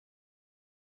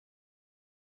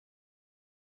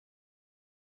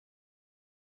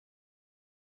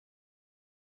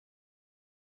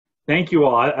Thank you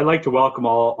all. I'd like to welcome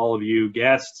all of you,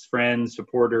 guests, friends,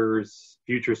 supporters,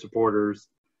 future supporters.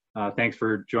 Thanks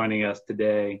for joining us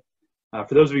today.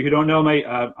 For those of you who don't know me,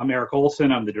 I'm Eric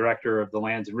Olson. I'm the director of the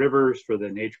Lands and Rivers for the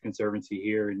Nature Conservancy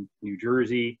here in New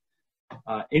Jersey.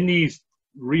 In these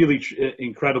really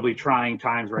incredibly trying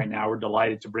times right now, we're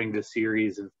delighted to bring this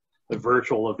series of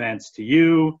virtual events to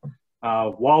you.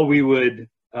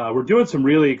 We're doing some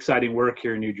really exciting work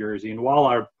here in New Jersey, and while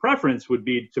our preference would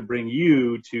be to bring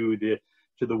you to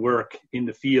the work in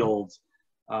the fields,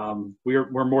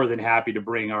 we're more than happy to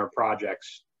bring our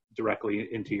projects directly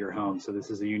into your home. So this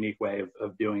is a unique way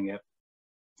of doing it.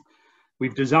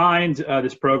 We've designed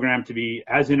this program to be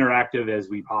as interactive as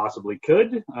we possibly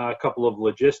could. A couple of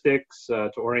logistics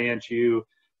to orient you.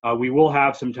 We will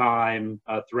have some time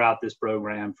throughout this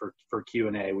program for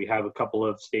Q&A. We have a couple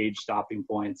of stage stopping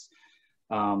points.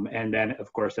 And then,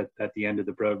 of course, at the end of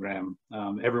the program,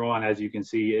 everyone, as you can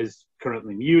see, is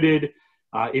currently muted.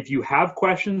 If you have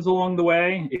questions along the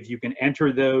way, if you can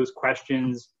enter those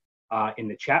questions in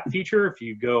the chat feature, if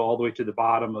you go all the way to the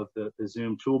bottom of the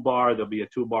Zoom toolbar, there'll be a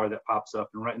toolbar that pops up,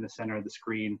 and right in the center of the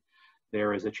screen,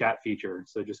 there is a chat feature.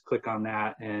 So just click on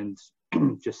that and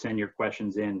just send your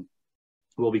questions in.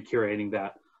 We'll be curating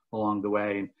that along the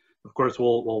way. Of course,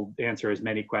 we'll answer as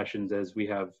many questions as we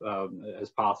have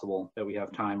as possible that we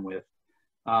have time with.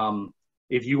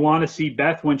 If you want to see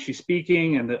Beth when she's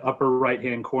speaking, in the upper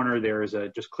right-hand corner, there is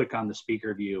just click on the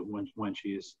speaker view when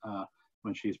she's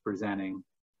presenting.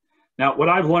 Now, what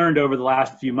I've learned over the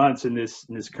last few months in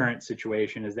this current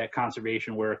situation is that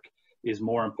conservation work is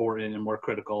more important and more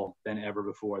critical than ever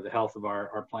before. The health of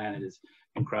our planet is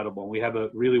incredible. We have a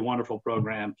really wonderful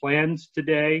program planned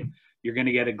today. You're going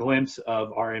to get a glimpse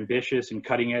of our ambitious and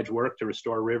cutting-edge work to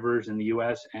restore rivers in the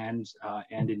U.S. and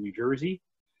in New Jersey.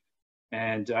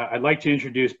 And I'd like to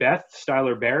introduce Beth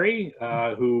Styler Barry,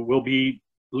 who will be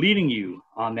leading you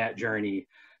on that journey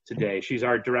today. She's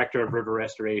our Director of River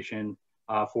Restoration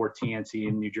for TNC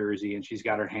in New Jersey, and she's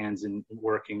got her hands in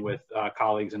working with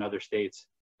colleagues in other states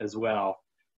as well.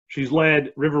 She's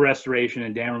led river restoration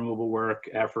and dam removal work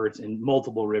efforts in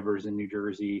multiple rivers in New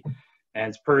Jersey, and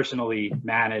has personally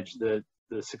managed the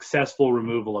successful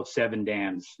removal of 7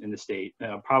 dams in the state.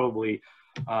 Probably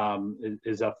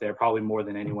is up there, probably more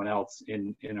than anyone else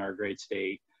in our great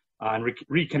state, and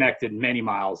reconnected many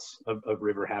miles of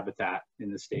river habitat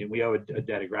in the state. We owe a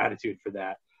debt of gratitude for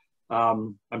that.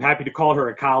 I'm happy to call her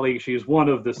a colleague. She is one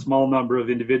of the small number of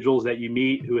individuals that you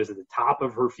meet who is at the top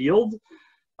of her field,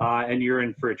 and you're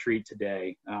in for a treat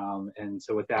today. And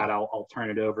so with that, I'll turn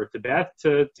it over to Beth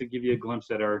to give you a glimpse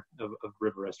at of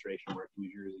river restoration work in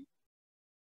New Jersey.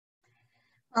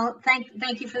 Well,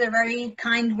 thank you for the very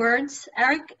kind words,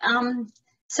 Eric.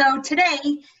 So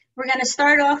today, we're going to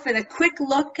start off with a quick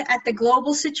look at the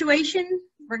global situation.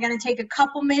 We're going to take a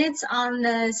couple minutes on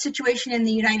the situation in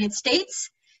the United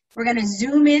States. We're going to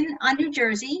zoom in on New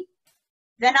Jersey.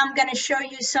 Then I'm going to show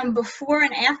you some before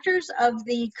and afters of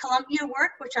the Columbia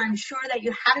work, which I'm sure that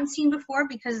you haven't seen before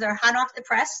because they're hot off the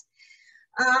press.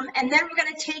 And then we're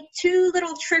going to take 2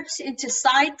 little trips into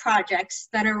side projects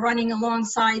that are running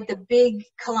alongside the big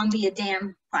Columbia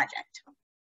Dam project.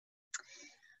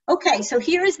 Okay, so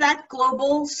here is that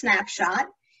global snapshot.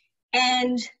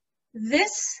 And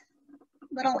this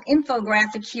little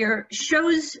infographic here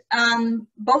shows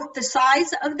both the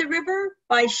size of the river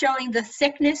by showing the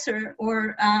thickness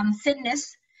or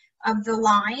thinness of the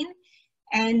line.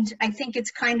 And I think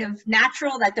it's kind of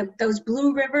natural that those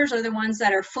blue rivers are the ones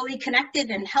that are fully connected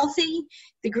and healthy.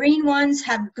 The green ones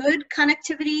have good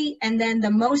connectivity, and then the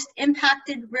most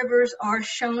impacted rivers are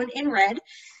shown in red.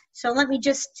 So let me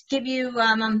just give you,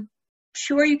 I'm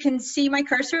sure you can see my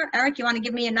cursor. Eric, you want to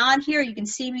give me a nod here? You can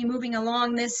see me moving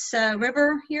along this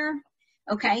river here.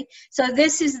 Okay, so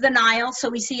this is the Nile. So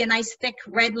we see a nice thick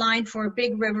red line for a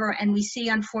big river, and we see,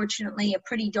 unfortunately, a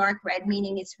pretty dark red,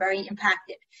 meaning it's very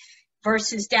impacted.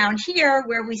 Versus down here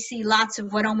where we see lots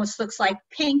of what almost looks like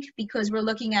pink because we're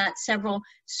looking at several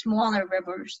smaller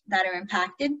rivers that are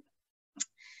impacted.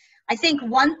 I think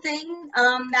one thing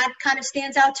that kind of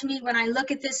stands out to me when I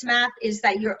look at this map is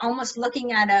that you're almost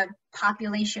looking at a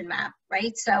population map,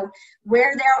 right? So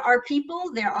where there are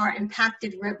people, there are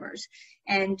impacted rivers.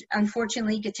 And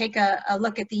unfortunately, you could take a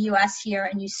look at the US here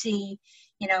and you see,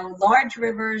 you know, large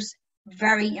rivers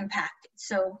very impacted.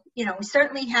 So, you know, we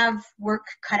certainly have work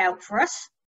cut out for us.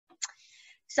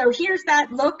 So here's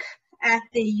that look at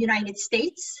the United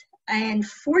States, and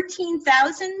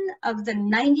 14,000 of the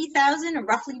 90,000, or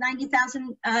roughly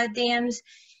 90,000 dams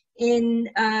in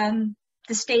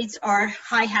the states are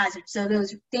high hazard. So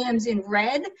those dams in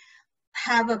red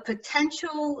have a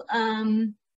potential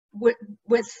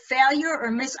with failure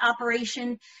or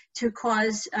misoperation to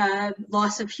cause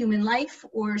loss of human life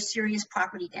or serious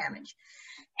property damage.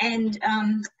 And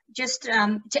just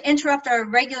to interrupt our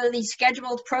regularly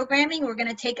scheduled programming, we're going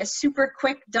to take a super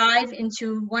quick dive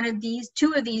into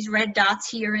two of these red dots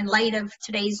here in light of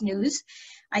today's news.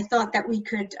 I thought that we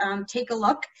could take a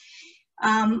look.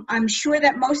 I'm sure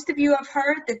that most of you have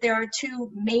heard that there are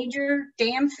two major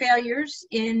dam failures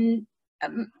in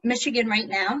Michigan right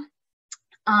now,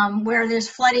 where there's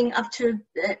flooding up to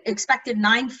expected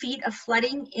 9 feet of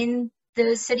flooding in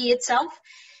the city itself.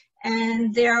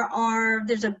 And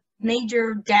there's a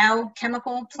major Dow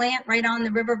chemical plant right on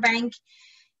the riverbank.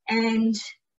 And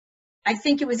I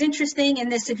think it was interesting in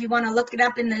this, if you want to look it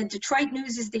up in the Detroit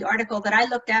News, is the article that I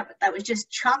looked at that was just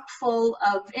chock full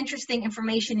of interesting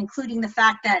information, including the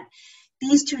fact that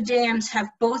these two dams have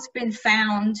both been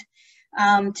found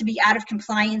to be out of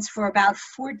compliance for about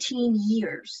 14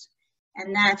 years.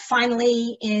 And that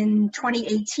finally in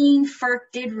 2018, FERC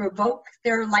did revoke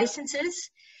their licenses,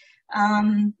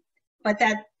 but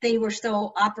that they were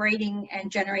still operating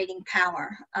and generating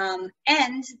power.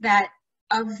 And that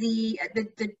of the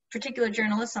particular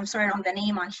journalist, I'm sorry I don't have the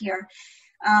name on here,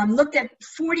 looked at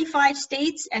 45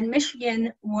 states, and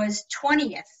Michigan was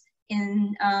 20th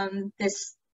in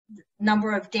this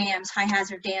number of dams, high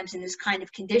hazard dams in this kind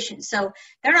of condition. So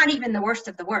they're not even the worst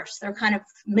of the worst. They're kind of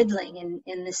middling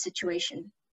in this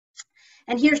situation.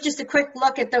 And here's just a quick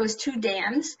look at those two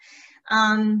dams.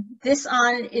 This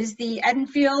is the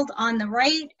Edenfield on the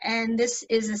right, and this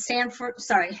is a Sanford,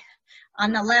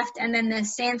 on the left, and then the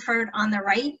Sanford on the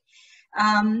right.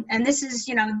 And this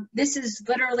is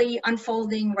literally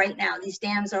unfolding right now. These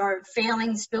dams are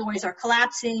failing, spillways are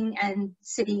collapsing, and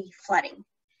city flooding.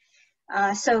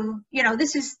 So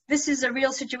this is a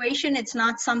real situation. It's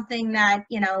not something that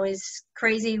is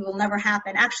crazy, will never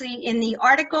happen. Actually, in the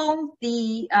article,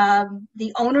 the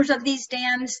owners of these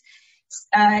dams,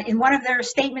 in one of their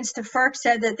statements to FERC,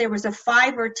 said that there was a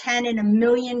 5 or 10 in a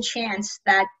million chance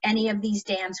that any of these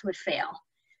dams would fail.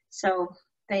 So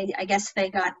I guess they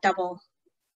got double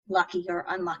lucky or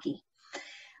unlucky.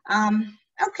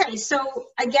 Okay, so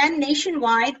again,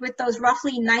 nationwide, with those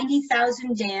roughly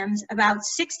 90,000 dams, about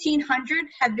 1,600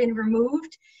 have been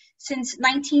removed since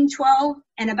 1912,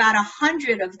 and about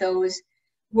 100 of those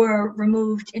were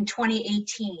removed in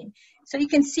 2018. So you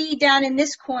can see down in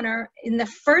this corner, in the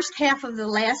first half of the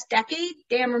last decade,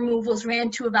 dam removals ran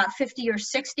to about 50 or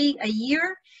 60 a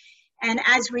year. And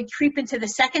as we creep into the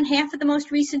second half of the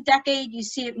most recent decade, you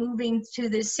see it moving to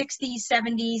the 60s,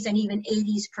 70s, and even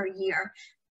 80s per year,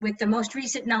 with the most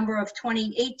recent number of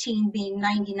 2018 being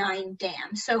 99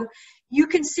 dams. So you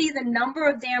can see the number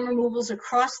of dam removals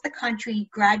across the country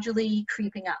gradually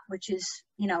creeping up, which is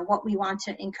what we want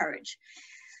to encourage.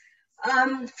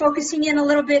 Focusing in a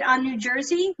little bit on New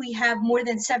Jersey, we have more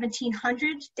than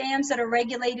 1,700 dams that are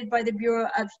regulated by the Bureau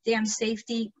of Dam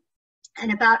Safety,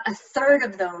 and about a third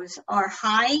of those are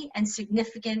high and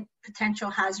significant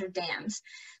potential hazard dams.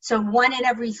 So 1 in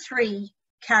every 3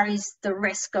 carries the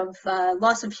risk of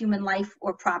loss of human life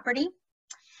or property.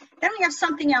 Then we have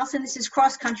something else, and this is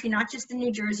cross-country, not just in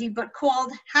New Jersey, but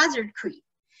called hazard creep.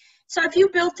 So if you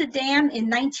built a dam in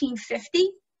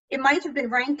 1950, it might have been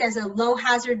ranked as a low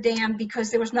hazard dam because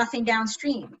there was nothing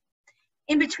downstream.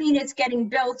 In between its getting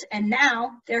built and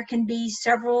now, there can be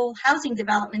several housing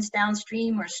developments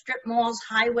downstream, or strip malls,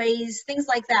 highways, things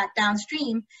like that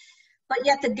downstream, but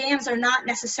yet the dams are not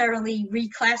necessarily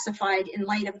reclassified in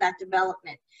light of that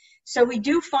development. So we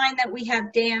do find that we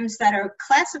have dams that are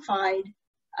classified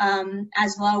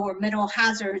as low or middle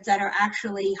hazards that are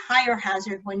actually higher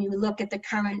hazard when you look at the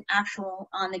current actual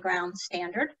on the ground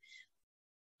standard.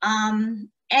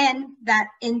 And that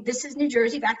this is New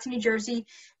Jersey, back to New Jersey,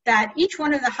 that each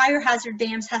one of the higher hazard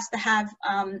dams has to have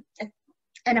an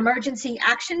emergency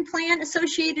action plan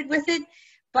associated with it,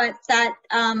 but that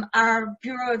our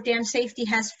Bureau of Dam Safety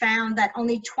has found that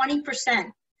only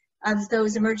 20% of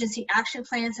those emergency action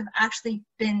plans have actually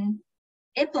been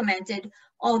implemented,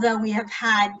 although we have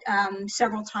had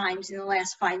several times in the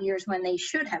last 5 years when they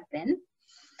should have been.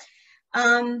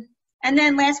 And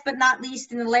then last but not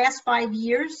least, in the last 5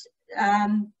 years,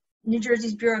 New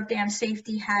Jersey's Bureau of Dam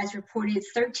Safety has reported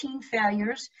 13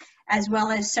 failures, as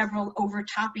well as several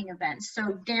overtopping events.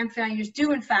 So dam failures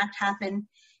do in fact happen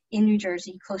in New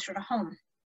Jersey, closer to home.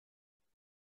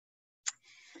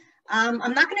 I'm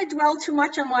not going to dwell too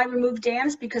much on why remove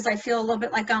dams, because I feel a little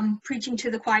bit like I'm preaching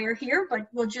to the choir here, but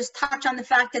we'll just touch on the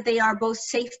fact that they are both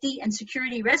safety and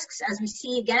security risks, as we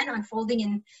see again unfolding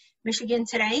in Michigan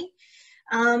today.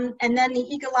 And then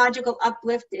the ecological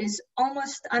uplift is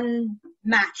almost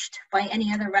matched by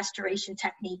any other restoration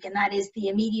technique, and that is the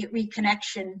immediate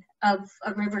reconnection of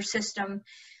a river system,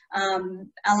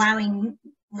 allowing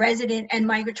resident and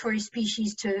migratory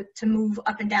species to move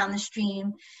up and down the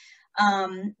stream,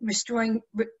 restoring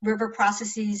river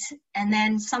processes. And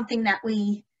then something that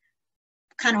we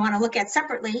kind of want to look at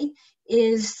separately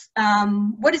is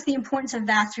what is the importance of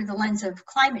that through the lens of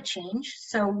climate change.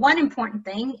 So one important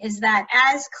thing is that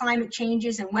as climate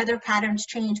changes and weather patterns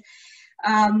change,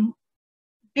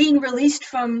 being released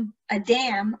from a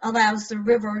dam allows the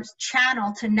river's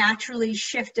channel to naturally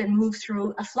shift and move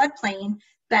through a floodplain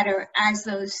better as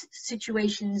those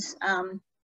situations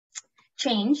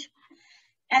change.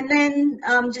 And then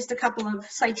just a couple of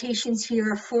citations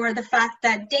here for the fact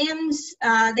that dams,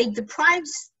 they deprive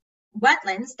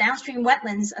wetlands, downstream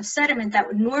wetlands, of sediment that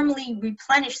would normally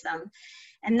replenish them.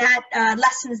 And that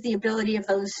lessens the ability of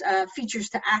those features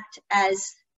to act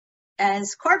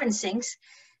as carbon sinks.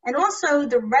 And also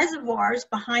the reservoirs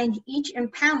behind each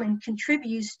impoundment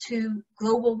contributes to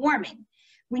global warming.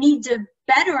 We need to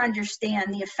better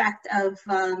understand the effect of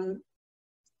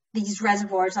these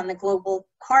reservoirs on the global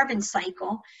carbon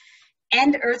cycle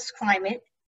and Earth's climate.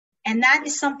 And that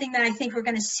is something that I think we're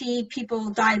going to see people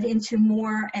dive into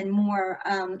more and more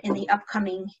in the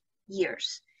upcoming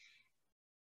years.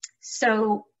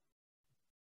 So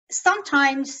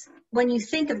sometimes when you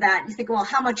think of that, you think, well,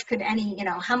 how much could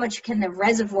how much can the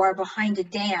reservoir behind a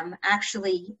dam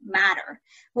actually matter?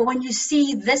 Well, when you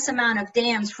see this amount of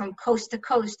dams from coast to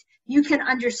coast, you can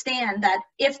understand that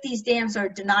if these dams are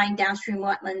denying downstream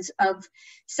wetlands of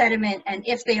sediment, and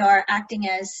if they are acting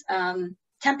as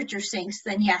temperature sinks,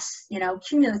 then yes,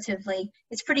 cumulatively,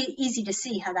 it's pretty easy to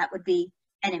see how that would be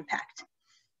an impact.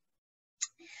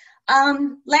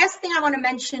 Last thing I want to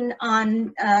mention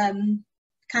on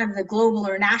kind of the global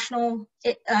or national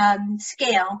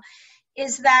scale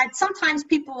is that sometimes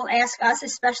people will ask us,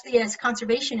 especially as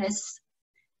conservationists,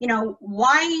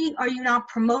 why are you not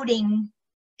promoting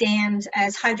dams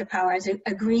as hydropower, as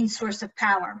a green source of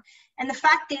power? And the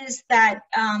fact is that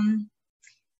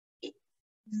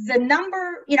the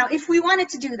number, if we wanted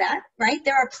to do that, right,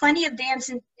 there are plenty of dams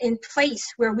in place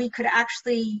where we could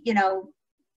actually,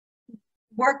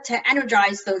 work to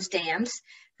energize those dams.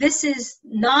 This is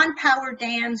non-powered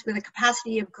dams with a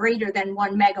capacity of greater than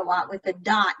 1 megawatt, with the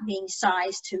dot being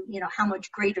sized to, how much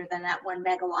greater than that 1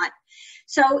 megawatt.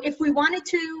 So if we wanted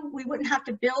to, we wouldn't have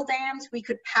to build dams, we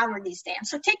could power these dams.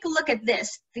 So take a look at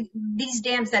this, these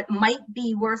dams that might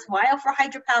be worthwhile for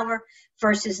hydropower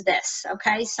versus this,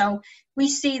 okay? So we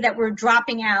see that we're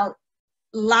dropping out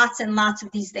lots and lots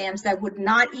of these dams that would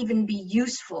not even be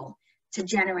useful to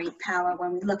generate power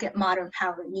when we look at modern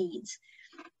power needs.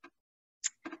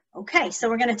 Okay, so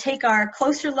we're going to take our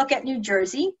closer look at New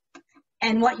Jersey,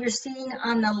 and what you're seeing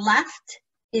on the left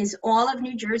is all of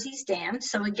New Jersey's dams.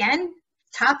 So again,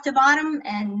 top to bottom,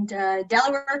 and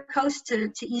Delaware coast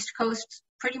to East Coast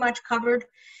pretty much covered.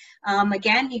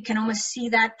 Again, you can almost see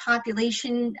that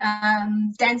population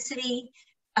density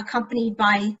accompanied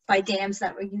by dams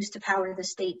that were used to power the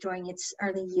state during its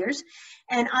early years.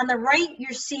 And on the right,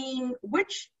 you're seeing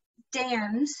which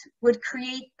dams would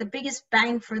create the biggest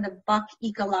bang for the buck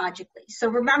ecologically. So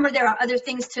remember, there are other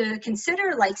things to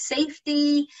consider like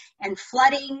safety and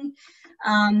flooding,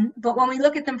 but when we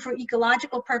look at them for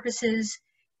ecological purposes,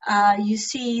 you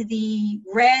see the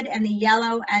red and the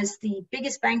yellow as the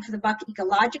biggest bang for the buck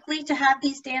ecologically to have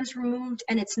these dams removed.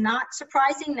 And it's not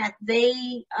surprising that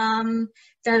they,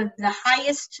 the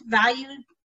highest value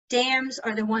dams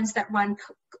are the ones that run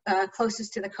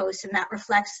closest to the coast, and that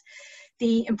reflects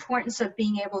the importance of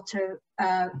being able to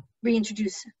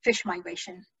reintroduce fish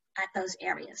migration at those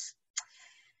areas.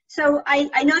 So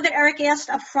I know that Eric asked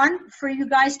up front for you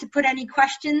guys to put any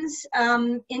questions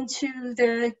into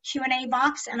the Q&A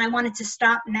box, and I wanted to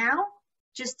stop now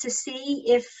just to see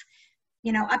if,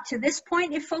 up to this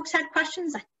point, if folks had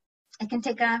questions. I can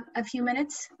take a few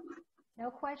minutes. No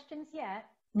questions yet.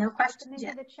 No questions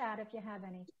yet. Into the chat if you have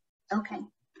any. Okay.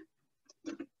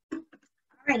 All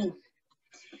righty.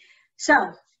 So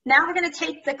now we're going to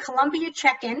take the Columbia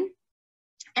check-in.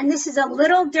 And this is a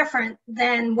little different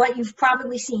than what you've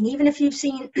probably seen. Even if you've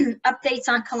seen updates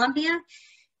on Columbia,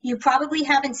 you probably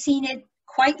haven't seen it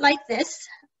quite like this.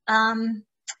 I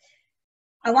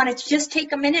wanted to just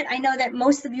take a minute. I know that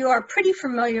most of you are pretty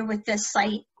familiar with this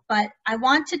site, but I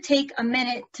want to take a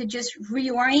minute to just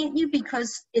reorient you,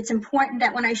 because it's important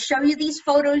that when I show you these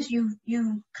photos, you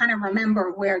kind of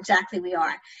remember where exactly we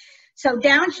are. So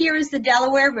down here is the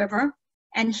Delaware River,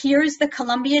 and here's the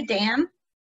Columbia Dam.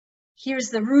 Here's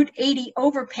the Route 80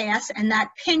 overpass, and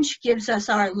that pinch gives us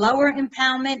our lower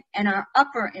impoundment and our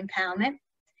upper impoundment.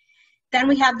 Then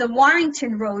we have the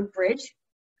Warrington Road Bridge,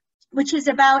 which is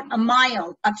about a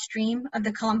mile upstream of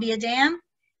the Columbia Dam.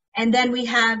 And then we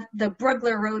have the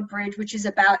Brugler Road Bridge, which is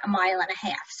about a mile and a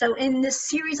half. So in this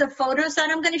series of photos that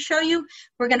I'm going to show you,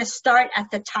 we're going to start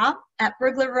at the top at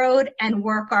Brugler Road and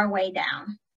work our way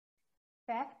down.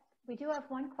 Beth, we do have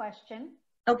one question.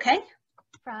 Okay.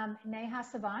 From Neha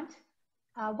Savant.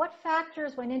 What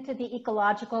factors went into the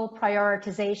ecological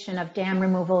prioritization of dam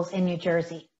removals in New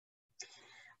Jersey?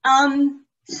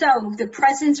 So the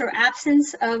presence or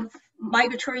absence of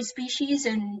migratory species,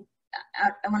 and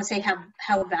I want to say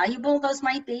how valuable those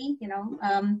might be, you know,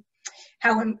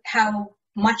 how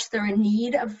much they're in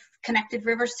need of connected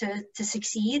rivers to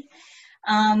succeed.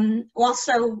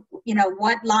 Also, you know,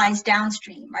 what lies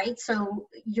downstream, right? So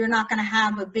you're not going to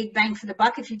have a big bang for the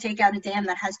buck if you take out a dam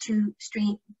that has two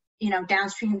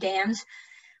downstream dams.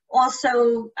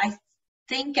 Also, I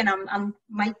think, and I'm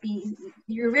might be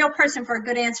your real person for a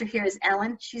good answer here is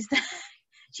Ellen. She's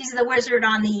the wizard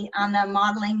on the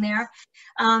modeling there.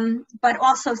 But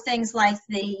also things like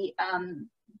the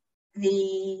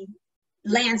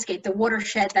landscape, the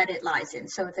watershed that it lies in.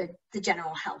 So the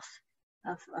general health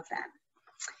of that.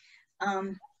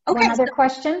 Okay. One other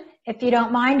question, if you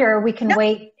don't mind, or we can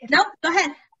wait. No, go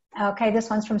ahead. Okay, this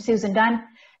one's from Susan Dunn.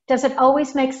 Does it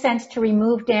always make sense to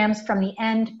remove dams from the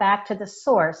end back to the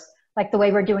source, like the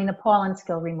way we're doing the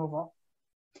Paulinskill removal?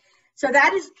 So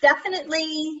that is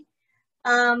definitely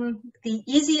the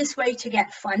easiest way to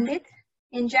get funded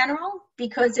in general,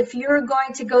 because if you're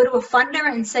going to go to a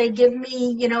funder and say, give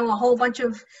me, you know, a whole bunch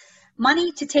of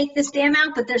money to take this dam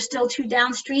out, but there's still two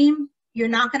downstream, you're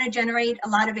not going to generate a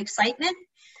lot of excitement.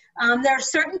 There are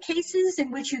certain cases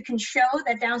in which you can show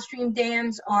that downstream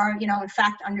dams are, you know, in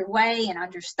fact underway and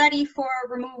under study for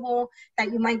removal,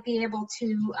 that you might be able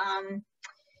to,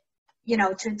 you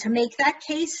know, to make that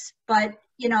case. But,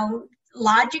 you know,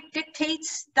 logic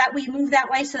dictates that we move that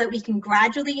way so that we can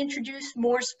gradually introduce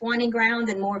more spawning ground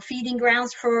and more feeding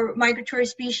grounds for migratory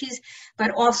species.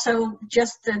 But also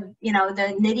just the, you know,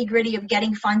 the nitty gritty of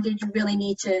getting funded, you really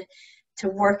need to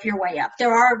work your way up.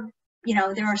 There are, you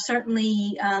know, there are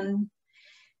certainly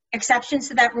exceptions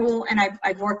to that rule, and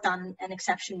I've worked on an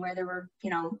exception where there were, you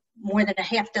know, more than a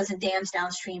half dozen dams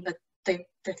downstream, but the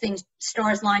things,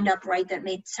 stars lined up right that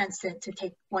made sense to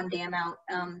take one dam out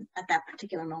at that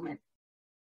particular moment.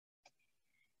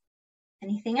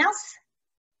 Anything else?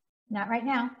 Not right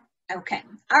now. Okay.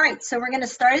 All right. So we're going to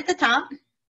start at the top.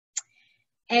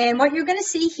 And what you're going to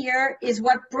see here is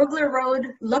what Brugler Road,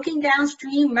 looking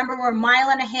downstream, remember we're a mile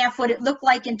and a half, what it looked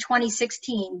like in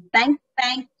 2016. Bank to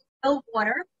bank, filled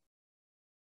water.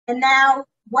 And now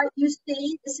what you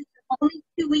see, this is only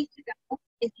 2 weeks ago,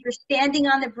 is you're standing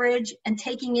on the bridge and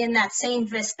taking in that same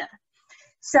vista.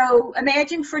 So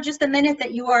imagine for just a minute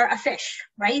that you are a fish,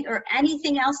 right? Or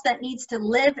anything else that needs to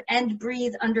live and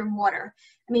breathe underwater.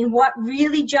 I mean, what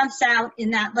really jumps out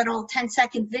in that little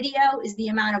 10-second video is the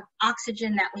amount of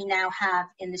oxygen that we now have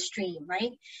in the stream,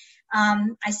 right?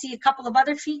 I see a couple of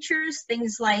other features,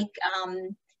 things like,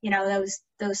 you know,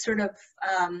 those sort of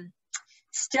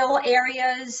still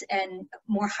areas and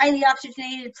more highly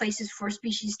oxygenated places for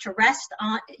species to rest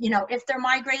on, you know, if they're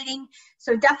migrating.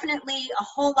 So definitely a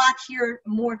whole lot here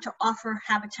more to offer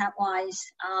habitat-wise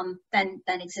than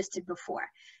existed before.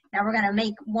 Now we're going to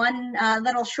make one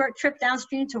little short trip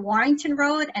downstream to Warrington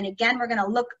Road. And again, we're going to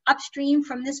look upstream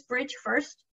from this bridge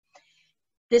first.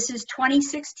 This is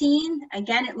 2016.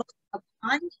 Again, it looks like a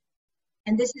pond.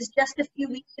 And this is just a few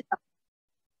weeks ago.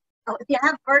 So if you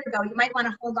have vertigo, you might want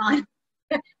to hold on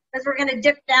because we're going to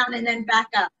dip down and then back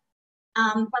up.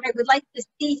 But I would like to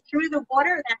see through the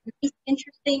water that nice,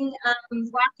 interesting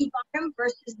rocky bottom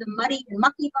versus the muddy and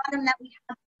mucky bottom that we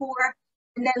had before.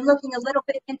 And then looking a little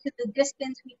bit into the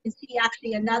distance, we can see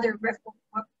actually another rift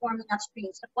forming upstream.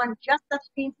 So one just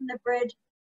upstream from the bridge,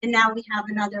 and now we have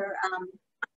another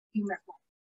upstream rift.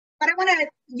 But I want to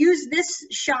use this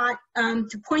shot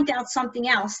to point out something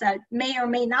else that may or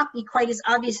may not be quite as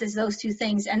obvious as those two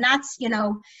things, and that's, you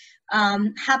know,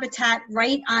 habitat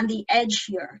right on the edge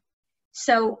here.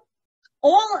 So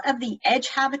all of the edge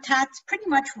habitats, pretty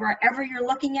much wherever you're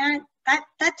looking at,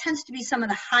 that tends to be some of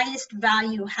the highest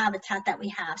value habitat that we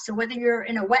have. So whether you're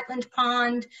in a wetland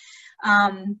pond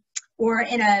or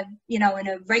in a, you know, in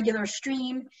a regular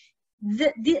stream,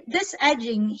 this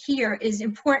edging here is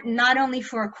important not only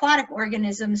for aquatic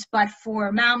organisms, but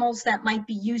for mammals that might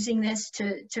be using this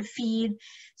to feed.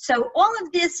 So all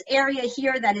of this area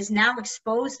here that is now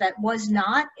exposed, that was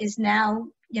not, is now,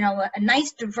 a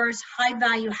nice, diverse,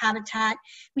 high-value habitat.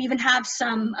 We even have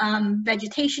some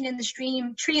vegetation in the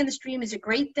stream. Tree in the stream is a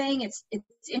great thing. It's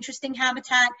interesting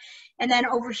habitat. And then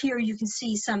over here, you can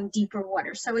see some deeper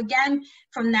water. So again,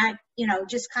 from that,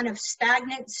 just kind of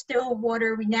stagnant, still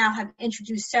water, we now have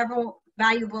introduced several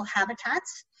valuable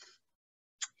habitats.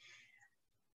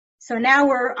 So now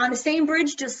we're on the same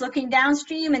bridge, just looking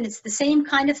downstream, and it's the same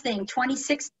kind of thing,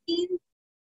 2016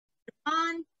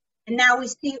 on. And now we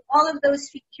see all of those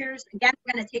features. Again,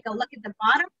 we're going to take a look at the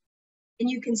bottom, and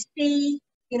you can see,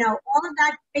 all of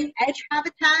that great edge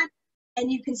habitat,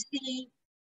 and you can see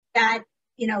that,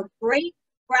 great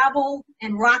gravel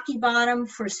and rocky bottom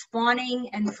for spawning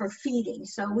and for feeding.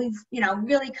 So we've,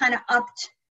 really kind of upped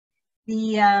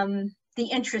the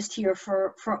interest here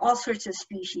for all sorts of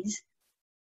species.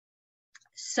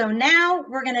 So now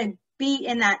we're going to be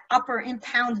in that upper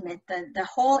impoundment, the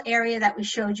whole area that we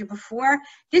showed you before.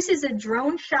 This is a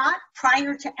drone shot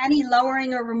prior to any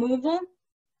lowering or removal.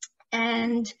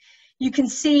 And you can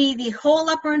see the whole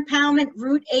upper impoundment,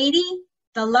 Route 80,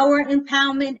 the lower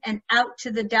impoundment, and out to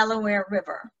the Delaware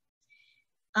River.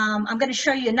 I'm going to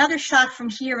show you another shot from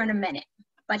here in a minute.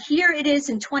 But here it is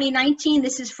in 2019.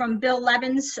 This is from Bill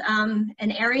Levin's an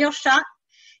aerial shot.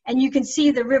 And you can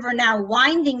see the river now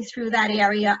winding through that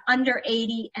area under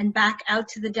 80 and back out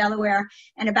to the Delaware,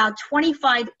 and about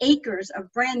 25 acres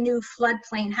of brand new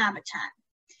floodplain habitat.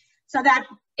 So that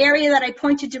area that I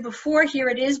pointed to before, here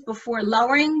it is before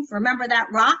lowering. Remember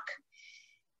that rock?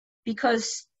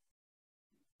 Because,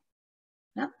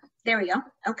 oh, there we go.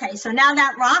 Okay, so now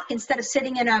that rock, instead of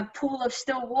sitting in a pool of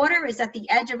still water, is at the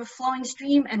edge of a flowing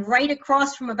stream and right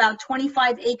across from about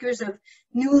 25 acres of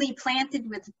newly planted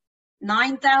with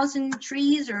 9,000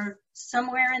 trees or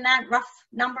somewhere in that rough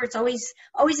number. It's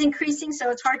always increasing, so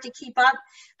it's hard to keep up.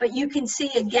 But you can see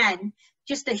again,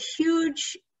 just a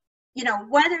huge,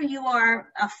 whether you are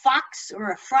a fox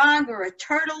or a frog or a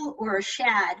turtle or a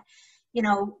shad,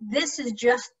 this is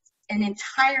just an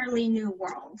entirely new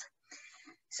world.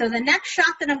 So the next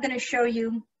shot that I'm going to show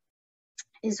you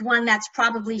is one that's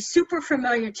probably super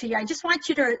familiar to you. I just want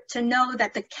you to know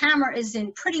that the camera is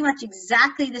in pretty much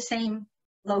exactly the same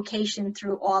location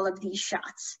through all of these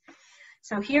shots.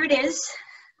 So here it is,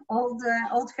 Old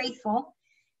Faithful.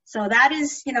 So that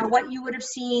is, what you would have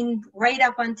seen right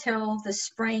up until the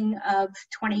spring of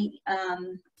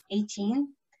 2018.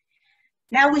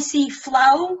 Now we see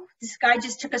flow. This guy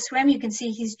just took a swim. You can see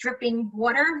he's dripping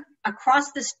water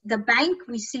across the bank.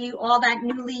 We see all that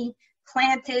newly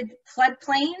planted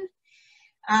floodplain.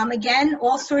 Again,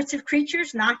 all sorts of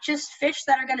creatures, not just fish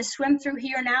that are going to swim through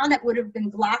here now that would have been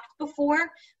blocked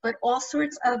before, but all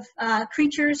sorts of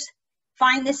creatures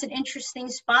find this an interesting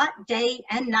spot day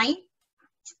and night.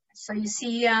 So you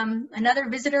see another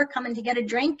visitor coming to get a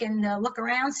drink and look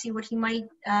around, see what he might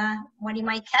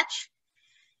catch.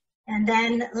 And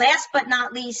then last but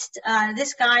not least,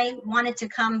 this guy wanted to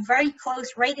come very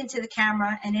close right into the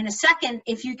camera. And in a second,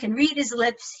 if you can read his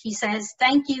lips, he says,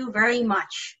 "Thank you very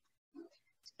much."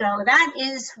 So that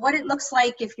is what it looks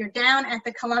like if you're down at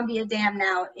the Columbia Dam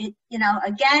now. It,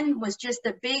 again, was just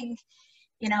a big,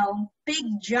 big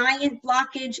giant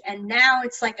blockage, and now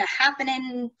it's like a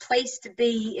happening place to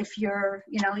be if you're,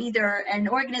 either an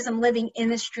organism living in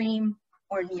the stream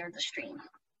or near the stream.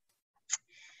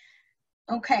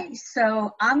 Okay,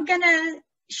 so I'm gonna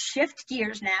shift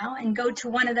gears now and go to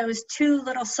one of those two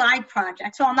little side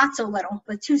projects. Well, not so little,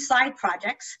 but two side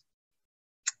projects.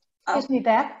 Excuse me,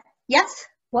 Beth? Yes?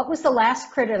 What was the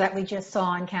last critter that we just saw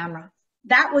on camera?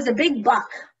 That was a big buck.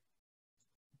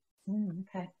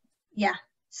 Okay. Yeah.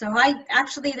 So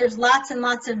there's lots and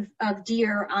lots of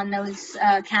deer on those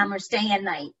cameras day and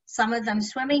night. Some of them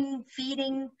swimming,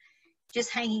 feeding,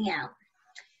 just hanging out.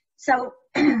 So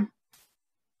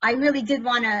I really did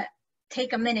want to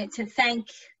take a minute to thank,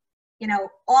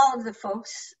 all of the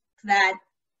folks that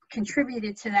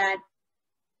contributed to that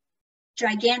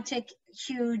gigantic,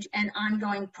 huge, and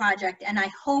ongoing project. And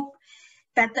I hope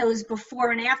that those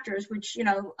before and afters, which,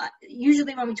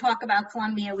 usually when we talk about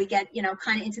Columbia, we get,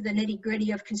 kind of into the nitty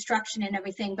gritty of construction and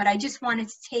everything. But I just wanted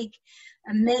to take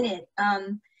a minute,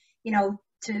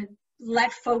 to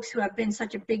let folks who have been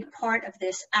such a big part of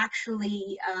this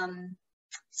actually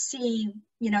see,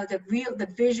 the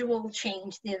visual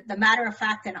change, the matter of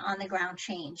fact and on the ground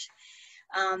change.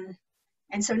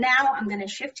 And so now I'm going to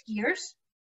shift gears.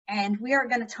 And we are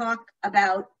going to talk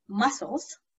about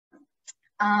mussels.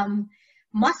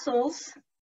 Mussels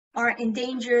are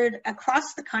endangered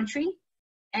across the country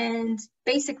and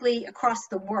basically across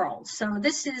the world. So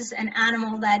this is an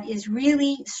animal that is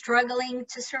really struggling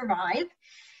to survive.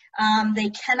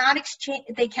 They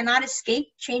cannot escape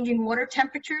changing water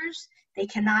temperatures. They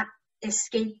cannot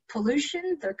escape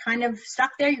pollution. They're kind of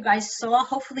stuck there. You guys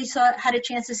hopefully had a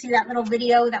chance to see that little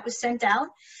video that was sent out.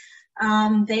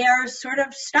 They are sort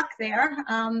of stuck there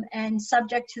and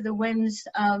subject to the whims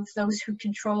of those who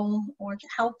control or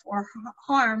help or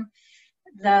harm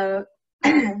the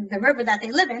the river that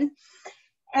they live in.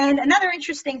 And another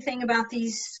interesting thing about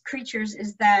these creatures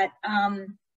is that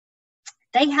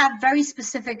they have very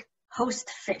specific host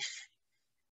fish.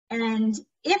 And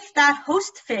if that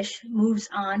host fish moves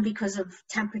on because of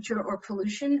temperature or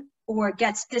pollution, or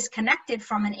gets disconnected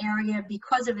from an area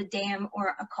because of a dam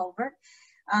or a culvert,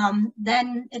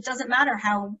 then it doesn't matter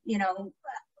how, you know,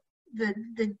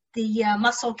 the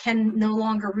mussel can no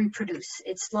longer reproduce.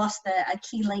 It's lost a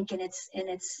key link in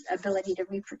its ability to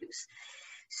reproduce.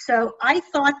 So I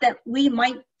thought that we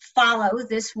might follow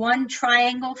this one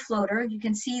triangle floater. You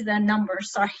can see the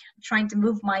numbers. Sorry, I'm trying to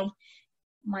move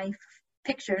my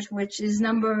pictures, which is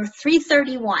number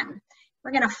 331.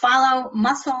 We're going to follow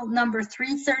mussel number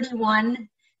 331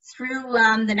 through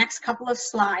the next couple of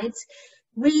slides.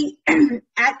 We,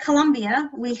 at Columbia,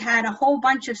 we had a whole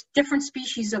bunch of different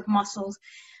species of mussels.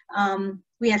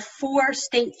 We had 4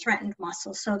 state-threatened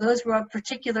mussels, so those were of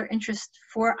particular interest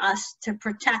for us to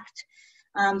protect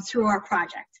through our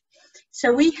project.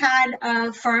 So we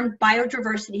had firm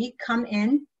biodiversity come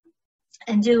in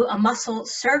and do a mussel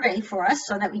survey for us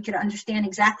so that we could understand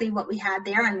exactly what we had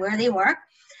there and where they were.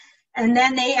 And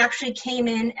then they actually came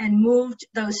in and moved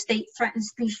those state-threatened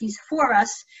species for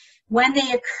us when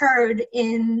they occurred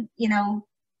in, you know,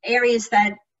 areas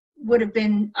that would have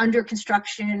been under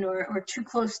construction or too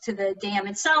close to the dam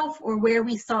itself, or where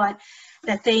we thought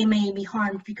that they may be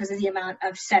harmed because of the amount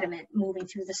of sediment moving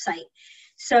through the site.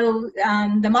 So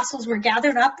the mussels were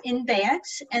gathered up in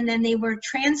bags, and then they were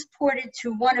transported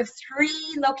to one of 3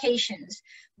 locations.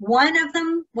 One of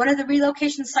the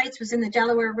relocation sites was in the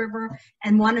Delaware River,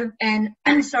 and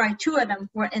 2 of them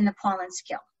were in the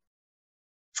Paulinskill.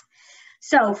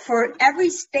 So for every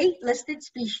state listed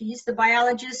species, the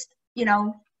biologist, you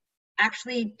know,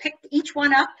 actually picked each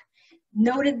one up,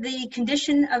 noted the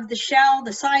condition of the shell,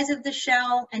 the size of the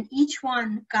shell, and each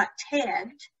one got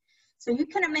tagged. So you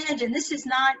can imagine this is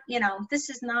not, you know,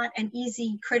 this is not an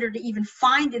easy critter to even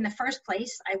find in the first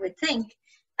place, I would think,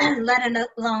 let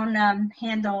alone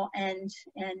handle and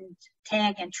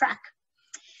tag and track.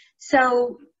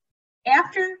 So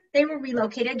after they were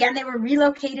relocated, again, they were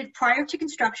relocated prior to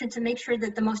construction to make sure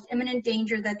that the most imminent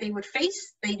danger that they would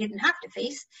face, they didn't have to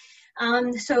face.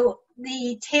 So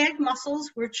the tagged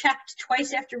mussels were checked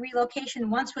twice after relocation.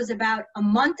 Once was about a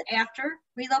month after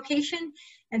relocation,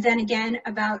 and then again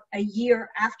about a year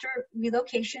after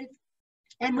relocation.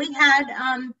 And we had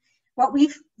what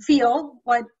we feel,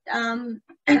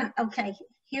 okay,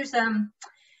 here's the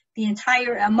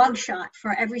entire mugshot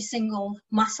for every single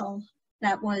mussel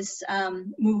that was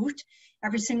moved.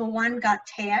 Every single one got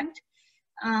tagged.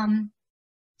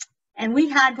 And we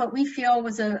had what we feel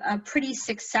was a pretty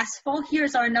successful.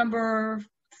 Here's our number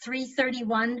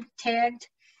 331 tagged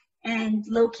and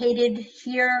located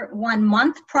here 1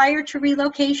 month prior to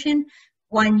relocation,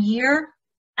 1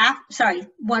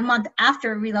 month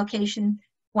after relocation,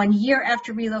 1 year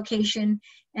after relocation,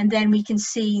 and then we can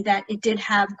see that it did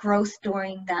have growth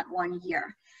during that 1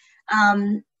 year.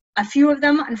 A few of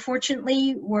them,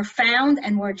 unfortunately, were found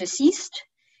and were deceased,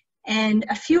 and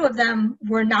a few of them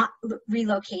were not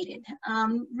relocated.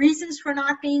 Reasons for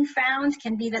not being found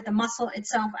can be that the mussel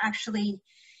itself actually,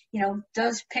 you know,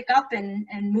 does pick up and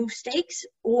move stakes,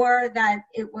 or that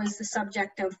it was the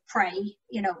subject of prey,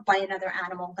 you know, by another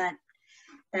animal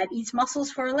that eats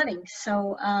mussels for a living.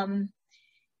 So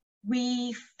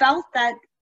we felt that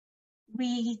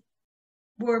we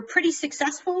were pretty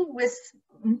successful with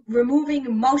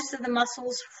removing most of the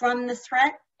mussels from the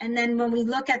threat. And then when we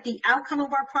look at the outcome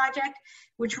of our project,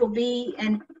 which will be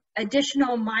an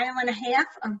additional 1.5 miles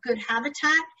of good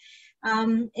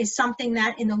habitat, is something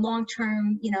that in the long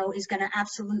term, you know, is going to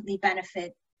absolutely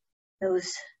benefit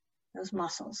those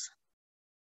mussels.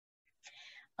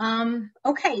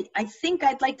 Okay, I think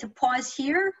I'd like to pause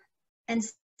here and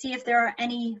see if there are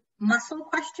any mussel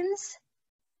questions.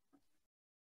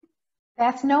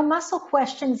 That's no mussel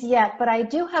questions yet, but I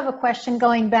do have a question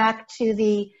going back to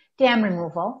the dam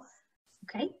removal.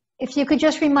 Okay. If you could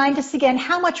just remind us again,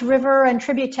 how much river and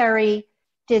tributary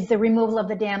did the removal of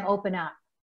the dam open up?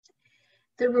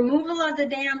 The removal of the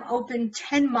dam opened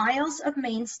 10 miles of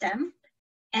main stem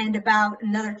and about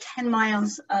another 10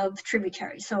 miles of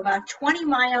tributary. So about 20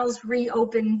 miles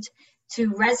reopened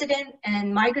to resident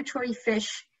and migratory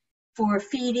fish for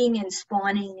feeding and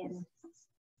spawning and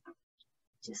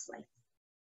just like.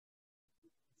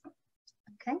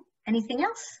 Okay, anything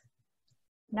else?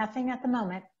 Nothing at the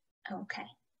moment. Okay.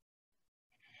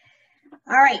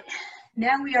 All right,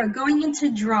 now we are going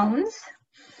into drones.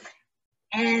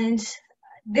 And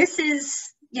this is,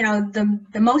 you know,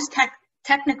 the most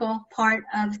technical part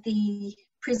of the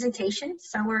presentation.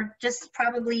 So we're just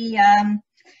probably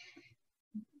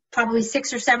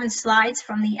 6 or 7 slides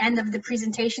from the end of the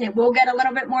presentation. It will get a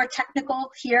little bit more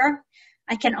technical here.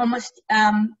 I can almost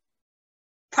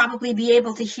probably be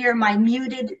able to hear my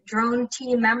muted drone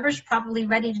team members probably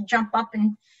ready to jump up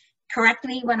and correct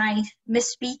me when I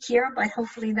misspeak here, but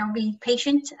hopefully they'll be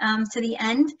patient to the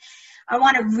end. I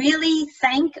want to really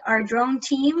thank our drone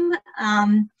team.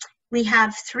 We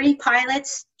have 3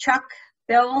 pilots, Chuck,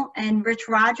 Bill, and Rich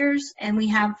Rogers, and we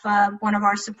have one of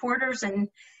our supporters and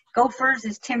gophers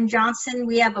is Tim Johnson.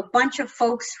 We have a bunch of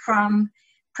folks from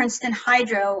Princeton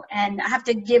Hydro, and I have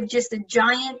to give just a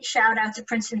giant shout out to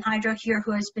Princeton Hydro here,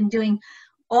 who has been doing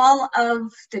all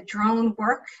of the drone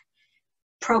work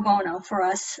pro bono for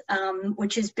us,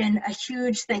 which has been a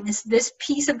huge thing. This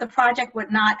piece of the project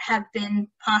would not have been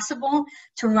possible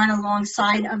to run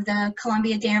alongside of the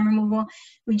Columbia Dam removal.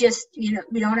 We just, you know,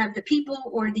 we don't have the people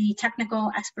or the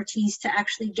technical expertise to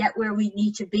actually get where we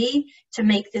need to be to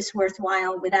make this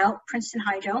worthwhile without Princeton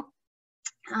Hydro.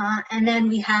 And then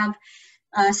we have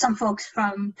some folks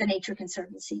from the Nature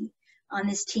Conservancy on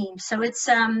this team. So it's,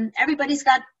 everybody's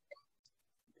got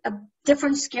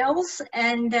different skills,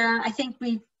 and I think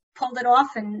we pulled it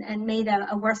off and made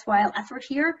a worthwhile effort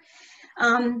here.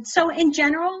 So in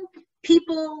general,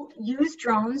 people use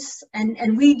drones,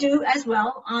 and we do as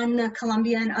well on the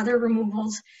Columbia and other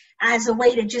removals, as a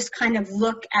way to just kind of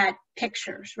look at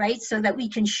pictures, right? So that we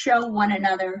can show one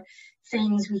another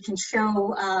things, we can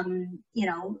show, you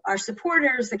know, our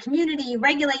supporters, the community,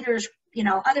 regulators, you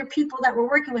know, other people that we're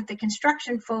working with, the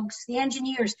construction folks, the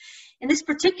engineers. In this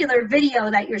particular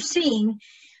video that you're seeing,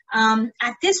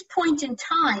 at this point in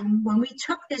time, when we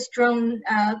took this drone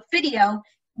video,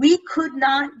 we could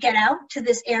not get out to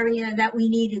this area that we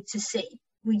needed to see.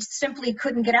 We simply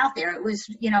couldn't get out there. It was,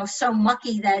 you know, so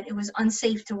mucky that it was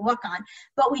unsafe to walk on.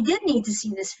 But we did need to see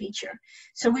this feature.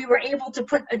 So we were able to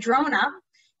put a drone up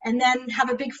and then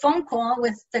have a big phone call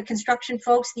with the construction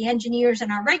folks, the engineers,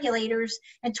 and our regulators,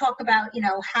 and talk about, you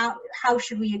know, how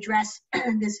should we address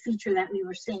this feature that we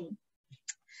were seeing.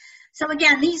 So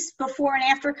again, these before and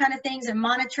after kind of things, and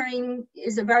monitoring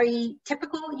is a very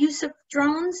typical use of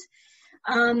drones.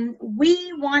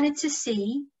 We wanted to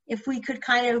see if we could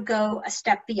kind of go a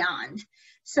step beyond.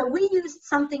 So we used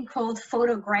something called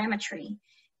photogrammetry,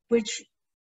 which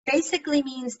basically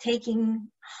means taking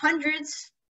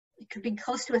hundreds, it could be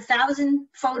close to 1,000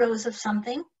 photos of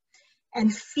something,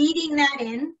 and feeding that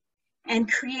in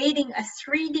and creating a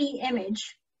 3D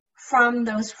image from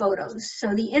those photos.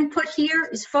 So the input here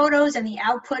is photos and the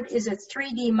output is a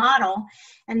 3D model.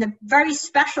 And the very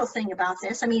special thing about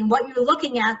this, I mean, what you're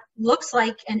looking at looks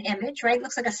like an image, right? It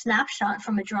looks like a snapshot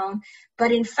from a drone,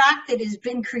 but in fact, it has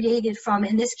been created from,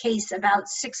 in this case, about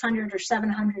 600 or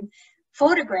 700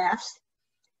 photographs.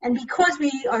 And because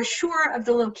we are sure of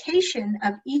the location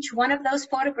of each one of those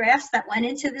photographs that went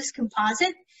into this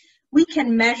composite, we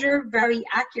can measure very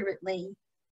accurately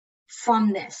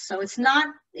from this. So it's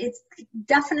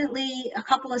definitely a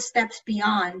couple of steps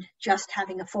beyond just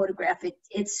having a photograph.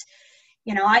 It's,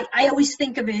 you know, I always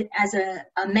think of it as a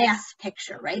math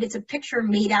picture, right? It's a picture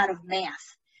made out of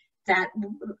math that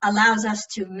allows us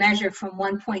to measure from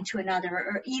one point to another,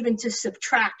 or even to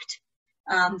subtract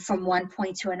from one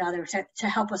point to another to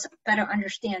help us better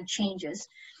understand changes.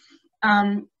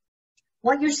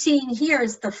 What you're seeing here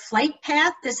is the flight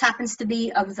path. This happens to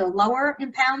be of the lower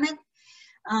impoundment.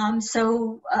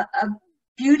 So a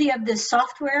beauty of this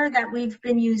software that we've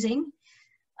been using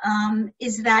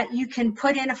is that you can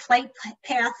put in a flight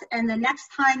path, and the next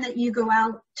time that you go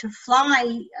out to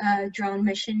fly a drone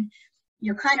mission,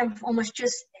 you're kind of almost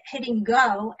just hitting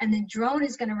go, and the drone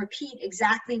is going to repeat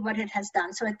exactly what it has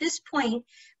done. So at this point,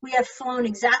 we have flown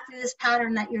exactly this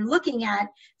pattern that you're looking at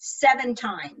 7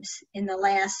 times in the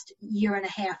last year and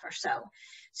a half or so.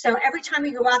 So every time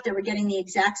we go out there, we're getting the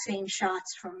exact same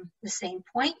shots from the same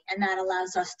point, and that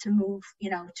allows us to move, you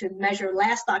know, to measure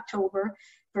last October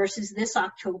versus this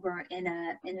October in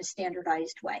a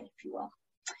standardized way, if you will.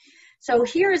 So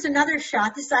here is another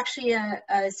shot. This is actually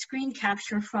a screen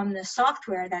capture from the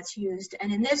software that's used.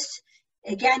 And in this,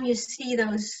 again, you see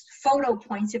those photo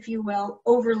points, if you will,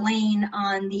 overlain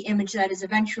on the image that is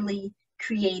eventually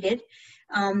created.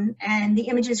 And the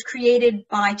image is created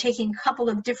by taking a couple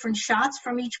of different shots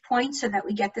from each point so that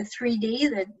we get the 3D,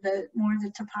 the more of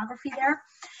the topography there.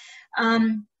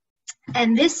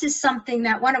 And this is something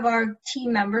that one of our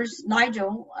team members,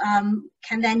 Nigel,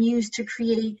 can then use to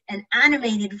create an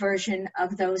animated version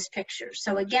of those pictures.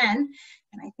 So again,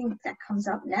 and I think that comes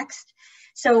up next.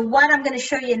 So what I'm going to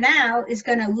show you now is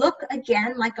going to look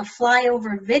again like a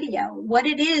flyover video. What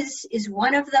it is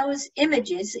one of those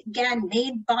images, again,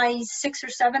 made by 600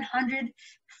 or 700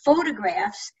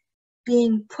 photographs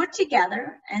being put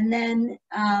together, and then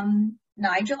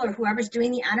Nigel or whoever's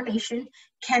doing the animation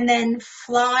can then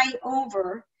fly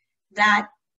over that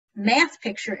math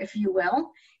picture, if you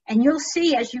will, and you'll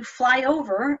see as you fly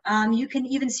over, you can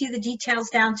even see the details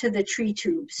down to the tree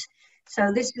tubes.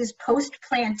 So this is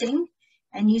post-planting,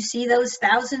 and you see those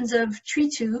thousands of tree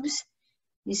tubes.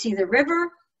 You see the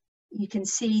river. You can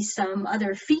see some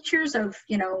other features of,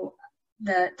 you know,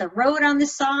 the road on the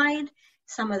side,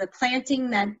 some of the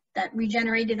planting that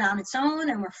regenerated on its own,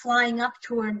 and we're flying up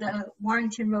toward the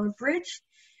Warrington Road Bridge,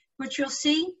 which you'll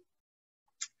see.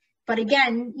 But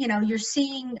again, you know, you're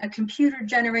seeing a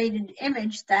computer-generated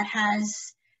image that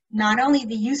has not only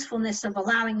the usefulness of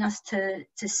allowing us to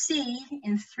see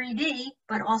in 3D,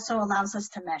 but also allows us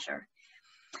to measure.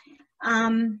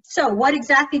 So what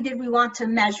exactly did we want to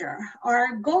measure?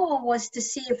 Our goal was to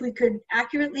see if we could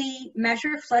accurately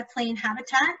measure floodplain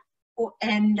habitat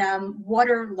and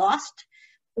water lost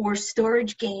or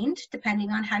storage gained,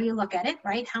 depending on how you look at it,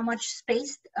 right? How much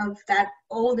space of that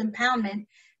old impoundment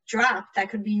dropped that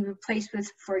could be replaced with,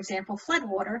 for example,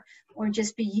 floodwater, or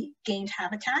just be gained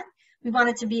habitat. We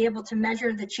wanted to be able to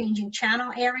measure the changing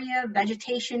channel area,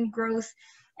 vegetation growth,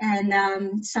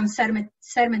 and some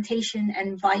sedimentation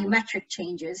and volumetric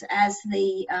changes as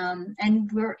the,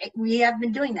 and we have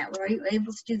been doing that. We're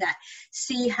able to do that.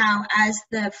 See how as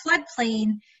the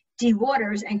floodplain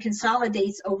dewaters and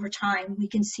consolidates over time, we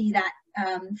can see that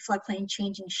floodplain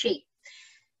changing shape.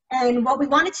 And what we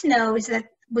wanted to know is that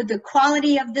would the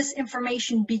quality of this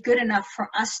information be good enough for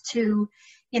us to,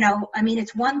 you know, I mean,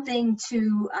 it's one thing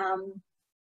to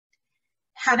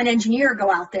have an engineer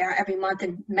go out there every month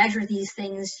and measure these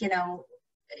things, you know,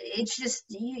 it's just,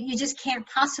 you just can't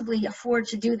possibly afford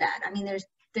to do that. I mean,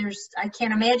 I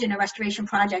can't imagine a restoration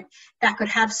project that could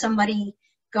have somebody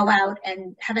go out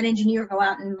and have an engineer go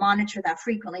out and monitor that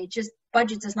frequently. Just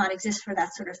budget does not exist for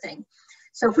that sort of thing.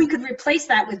 So if we could replace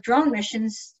that with drone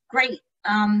missions, great.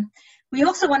 We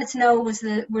also wanted to know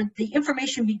would the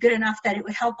information be good enough that it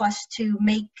would help us to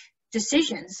make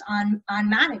decisions on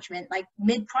management, like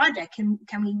mid-project?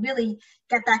 Can we really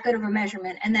get that good of a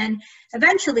measurement? And then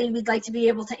eventually we'd like to be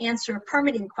able to answer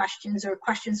permitting questions or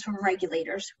questions from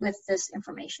regulators with this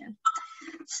information.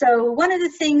 So one of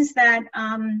the things that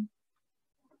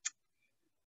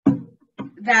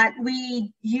that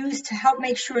we use to help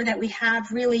make sure that we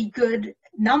have really good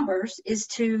numbers is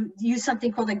to use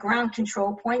something called a ground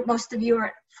control point. Most of you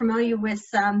are familiar with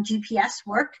GPS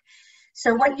work.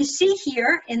 So what you see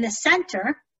here in the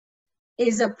center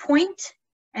is a point,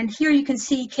 and here you can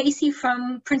see Casey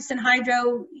from Princeton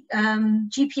Hydro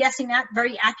GPSing that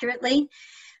very accurately.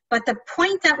 But the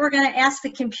point that we're going to ask the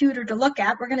computer to look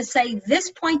at, we're going to say this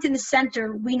point in the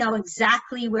center, we know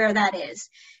exactly where that is.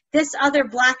 This other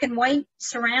black and white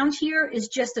surround here is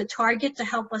just a target to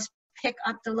help us pick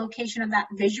up the location of that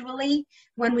visually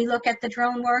when we look at the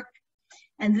drone work.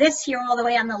 And this here all the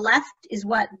way on the left is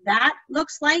what that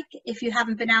looks like if you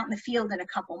haven't been out in the field in a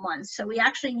couple months. So we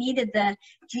actually needed the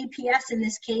GPS in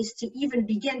this case to even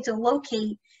begin to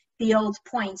locate the old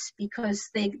points because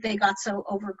they got so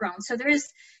overgrown. So there is,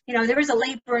 you know, there is a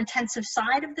labor intensive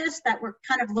side of this that we're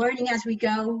kind of learning as we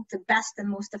go, the best and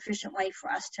most efficient way for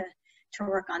us to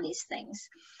work on these things.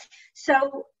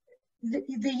 So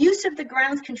the use of the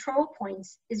ground control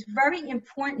points is very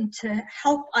important to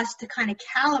help us to kind of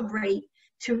calibrate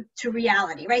to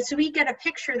reality, right? So we get a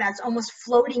picture that's almost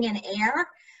floating in air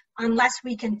unless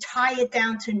we can tie it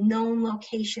down to known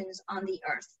locations on the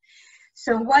earth.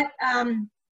 So what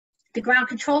the ground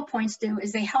control points do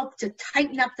is they help to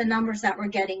tighten up the numbers that we're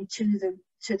getting to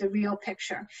the real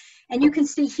picture. And you can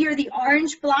see here the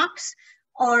orange blocks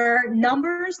are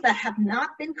numbers that have not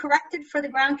been corrected for the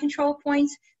ground control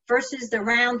points versus the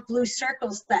round blue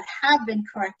circles that have been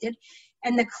corrected.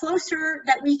 And the closer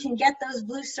that we can get those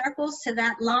blue circles to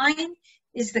that line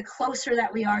is the closer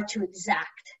that we are to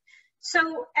exact.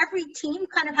 So every team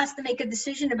kind of has to make a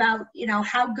decision about, you know,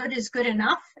 how good is good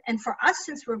enough. And for us,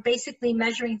 since we're basically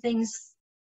measuring things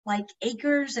like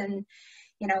acres and,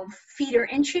 you know, feet or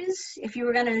inches, if you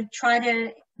were going to try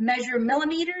to measure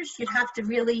millimeters, you'd have to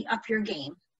really up your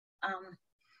game.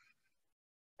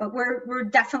 But we're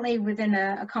definitely within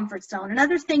a comfort zone.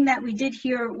 Another thing that we did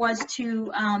here was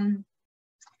to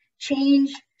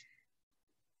change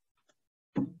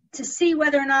to see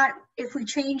whether or not if we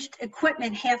changed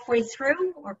equipment halfway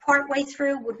through or partway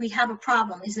through, would we have a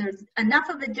problem? Is there enough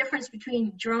of a difference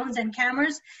between drones and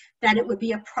cameras that it would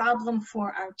be a problem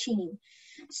for our team?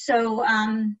 So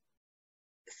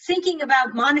thinking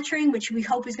about monitoring, which we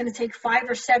hope is going to take 5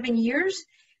 or 7 years,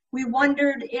 we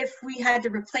wondered if we had to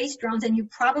replace drones, and you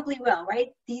probably will, right?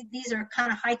 These are kind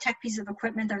of high-tech pieces of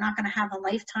equipment. They're not going to have a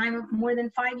lifetime of more than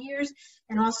 5 years.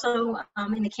 And also,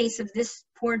 in the case of this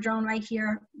poor drone right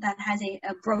here that has a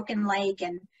broken leg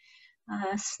and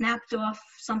snapped off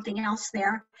something else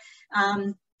there,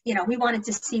 you know, we wanted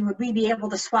to see, would we be able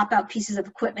to swap out pieces of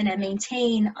equipment and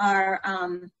maintain our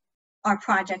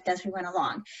project as we went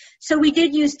along. So we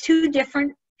did use 2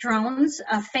 different drones,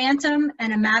 a Phantom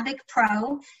and a Mavic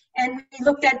Pro. And we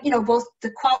looked at, you know, both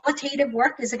the qualitative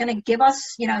work. Is it going to give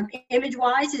us, you know,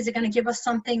 image-wise, is it going to give us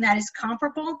something that is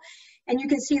comparable? And you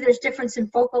can see there's difference in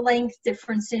focal length,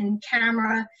 difference in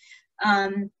camera.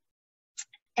 And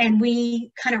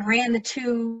we kind of ran the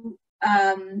 2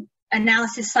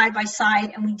 analysis side by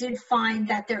side, and we did find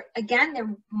that there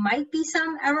might be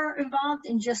some error involved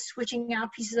in just switching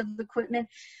out pieces of equipment.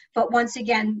 But once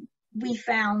again, we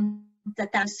found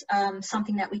that that's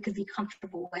something that we could be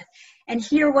comfortable with. And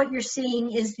here what you're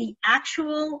seeing is the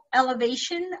actual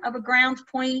elevation of a ground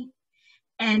point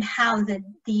and how the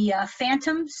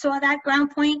Phantom saw that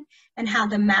ground point and how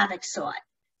the Mavic saw it.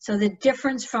 So the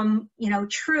difference from, you know,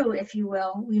 true, if you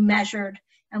will, we measured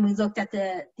and we looked at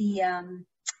the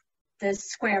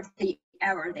square of the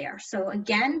error there. So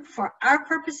again, for our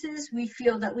purposes, we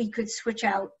feel that we could switch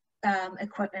out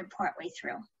equipment partway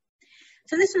through.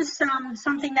 So this was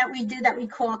something that we did that we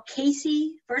call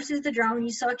Casey versus the drone.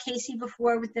 You saw Casey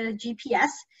before with the GPS.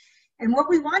 And what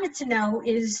we wanted to know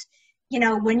is, you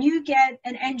know, when you get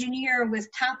an engineer with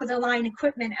top of the line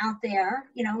equipment out there,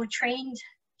 you know,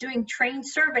 doing trained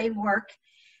survey work,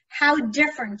 how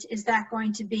different is that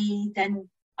going to be than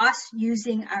us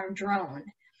using our drone?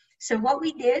 So what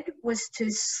we did was to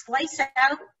slice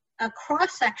out a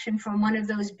cross section from one of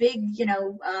those big, you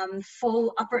know,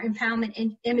 full upper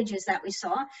impoundment images that we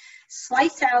saw,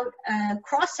 slice out a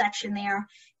cross section there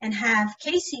and have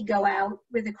Casey go out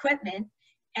with equipment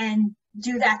and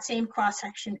do that same cross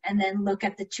section, and then look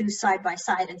at the 2 side by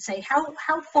side and say,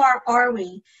 how far are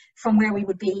we from where we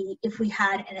would be if we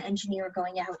had an engineer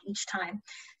going out each time?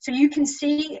 So you can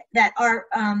see that our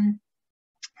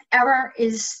error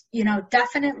is, you know,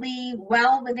 definitely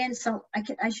well within. So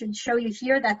I should show you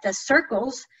here that the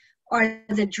circles are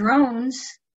the drone's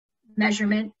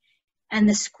measurement and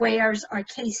the squares are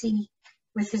Casey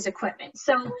with his equipment.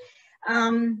 So,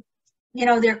 you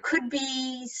know, there could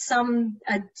be some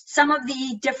of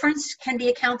the difference can be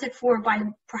accounted for by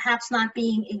perhaps not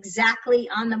being exactly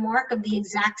on the mark of the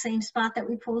exact same spot that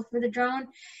we pulled for the drone.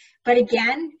 But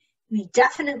again, we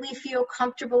definitely feel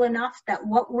comfortable enough that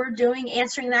what we're doing,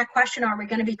 answering that question, are we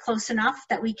going to be close enough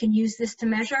that we can use this to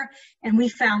measure? And we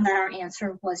found that our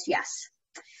answer was yes.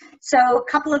 So a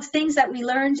couple of things that we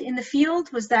learned in the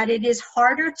field was that it is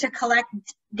harder to collect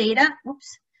data,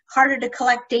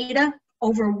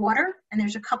 over water. And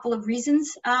there's a couple of reasons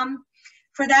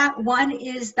for that. One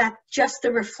is that just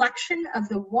the reflection of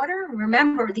the water.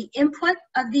 Remember, the input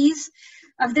of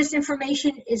this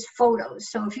information is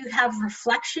photos. So if you have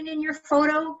reflection in your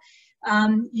photo,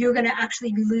 you're going to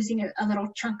actually be losing a little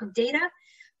chunk of data.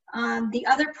 The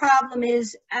other problem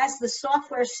is, as the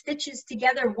software stitches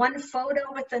together one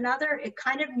photo with another, it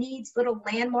kind of needs little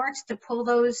landmarks to pull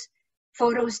those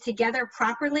photos together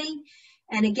properly.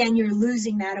 And again, you're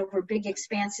losing that over big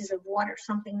expanses of water,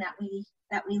 something that we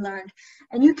learned.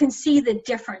 And you can see the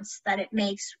difference that it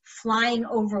makes flying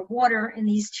over water in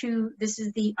these 2. This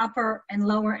is the upper and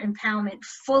lower impoundment,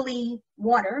 fully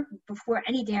water before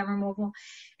any dam removal.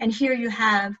 And here you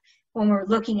have, when we're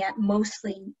looking at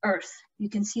mostly earth, you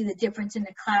can see the difference in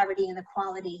the clarity and the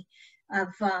quality of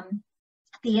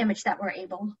the image that we're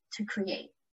able to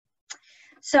create.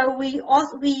 So we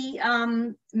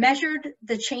measured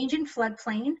the change in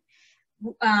floodplain.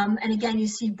 And again, you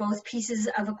see both pieces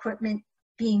of equipment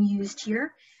being used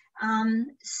here.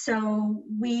 So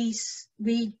we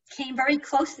came very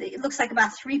close. It looks like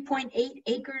about 3.8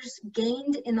 acres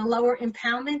gained in the lower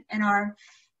impoundment, and our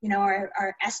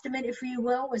estimate, if you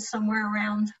will, was somewhere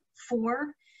around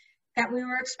 4 that we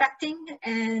were expecting.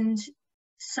 And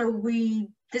so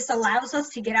this allows us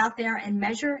to get out there and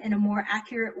measure in a more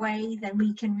accurate way than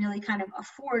we can really kind of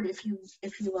afford, if you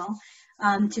will,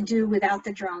 to do without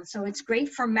the drone. So it's great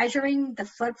for measuring the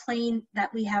floodplain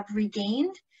that we have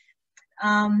regained,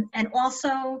 and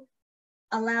also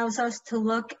allows us to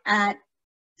look at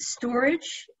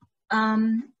storage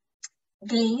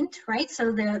gained, right?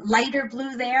 So the lighter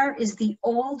blue there is the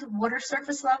old water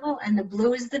surface level and the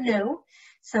blue is the new.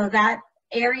 So that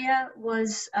area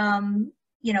was,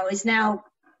 is now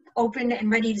open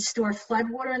and ready to store flood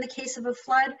water in the case of a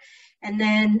flood. And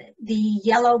then the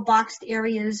yellow boxed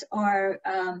areas are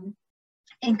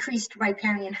increased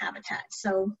riparian habitat.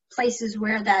 So places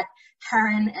where that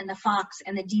heron and the fox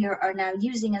and the deer are now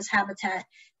using as habitat,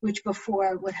 which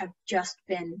before would have just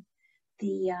been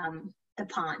the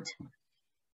pond.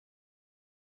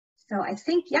 So I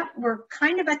think, yep, we're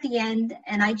kind of at the end.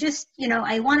 And I just,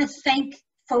 I want to thank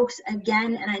folks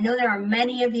again. And I know there are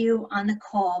many of you on the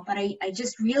call, but I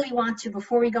just really want to,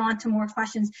 before we go on to more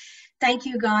questions, thank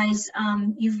you guys.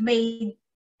 You've made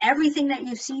everything that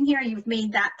you've seen here, you've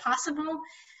made that possible.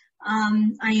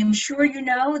 I am sure you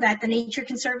know that the Nature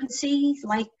Conservancy,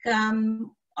 like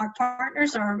our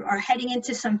partners, are heading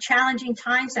into some challenging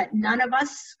times that none of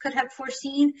us could have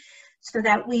foreseen, so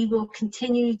that we will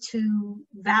continue to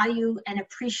value and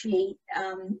appreciate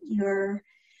your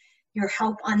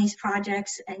help on these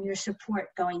projects and your support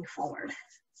going forward.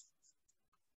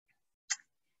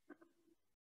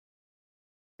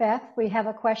 Beth, we have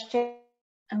a question.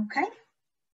 Okay.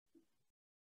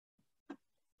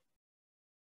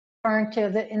 Referring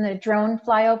to in the drone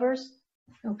flyovers.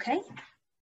 Okay.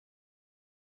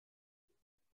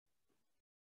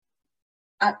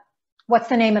 What's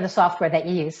the name of the software that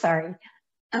you use? Sorry.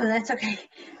 Oh, that's okay.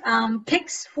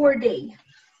 Pix 4D.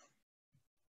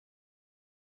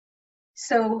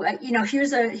 So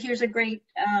here's a great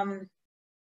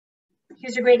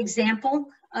example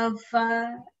of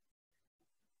the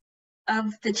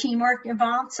teamwork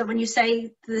involved. So when you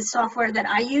say the software that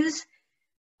I use,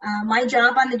 my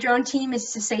job on the drone team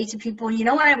is to say to people, you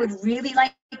know what I would really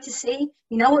like to see?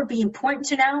 You know what would be important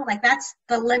to know? Like, that's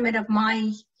the limit of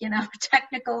my,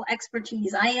 technical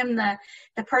expertise. I am the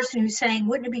person who's saying,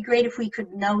 wouldn't it be great if we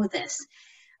could know this?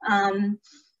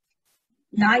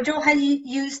 Nigel had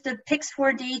used the Pix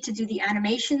 4D to do the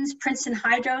animations. Princeton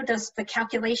Hydro does the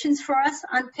calculations for us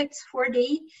on Pix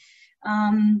 4D.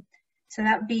 So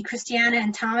that would be Christiana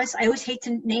and Thomas. I always hate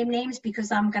to name names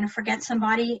because I'm going to forget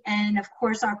somebody. And of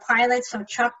course, our pilot, so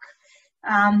Chuck,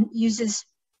 uses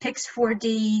Pix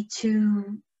 4D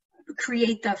to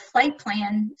create the flight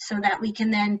plan so that we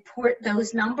can then port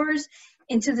those numbers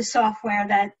into the software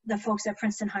that the folks at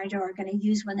Princeton Hydro are going to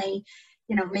use when they,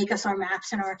 make us our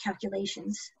maps and our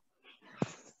calculations.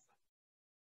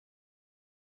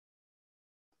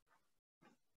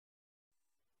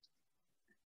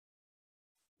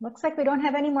 Looks like we don't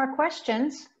have any more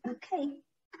questions. Okay.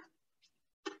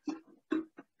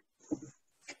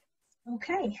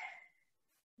 Okay.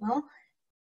 Well.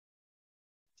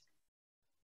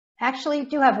 Actually, you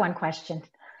do have one question.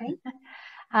 Okay.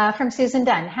 From Susan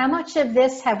Dunn. How much of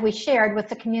this have we shared with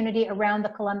the community around the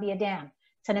Columbia Dam?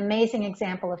 It's an amazing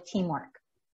example of teamwork.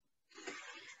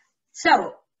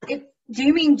 So, do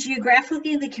you mean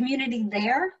geographically the community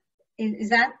there? Is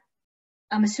that?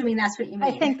 I'm assuming that's what you mean.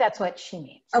 I think that's what she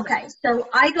means. Okay, so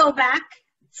I go back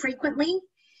frequently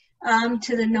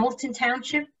to the Knowlton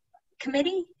Township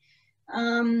Committee.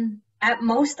 At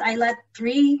most, I let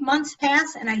 3 months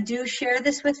pass, and I do share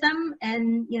this with them.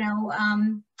 And,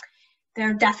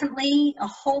 there are definitely a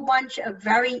whole bunch of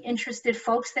very interested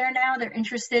folks there now. They're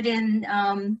interested in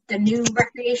the new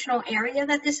recreational area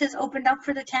that this has opened up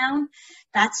for the town.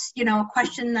 That's, a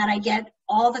question that I get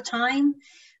all the time.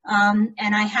 And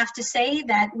I have to say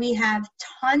that we have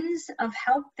tons of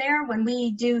help there. When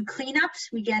we do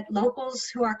cleanups, we get locals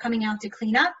who are coming out to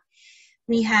clean up.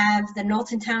 We have the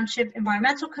Knowlton Township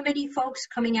Environmental Committee folks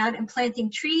coming out and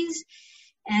planting trees.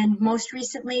 And most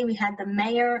recently, we had the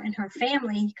mayor and her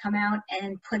family come out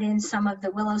and put in some of the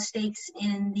willow stakes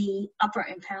in the upper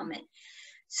impoundment.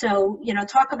 So,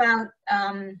 talk about,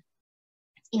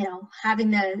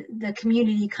 having the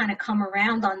community kind of come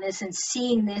around on this and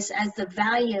seeing this as the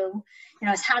value,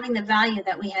 as having the value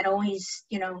that we had always,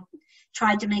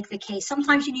 tried to make the case.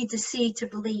 Sometimes you need to see to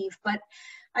believe, but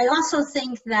I also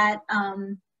think that,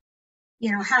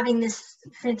 having this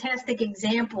fantastic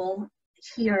example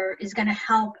here is going to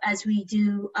help as we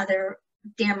do other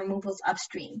dam removals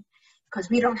upstream,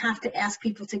 because we don't have to ask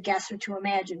people to guess or to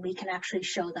imagine. We can actually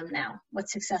show them now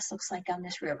what success looks like on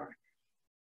this river.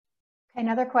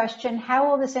 Another question,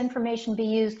 how will this information be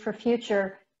used for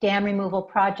future dam removal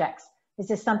projects? Is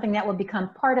this something that will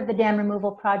become part of the dam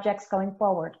removal projects going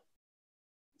forward?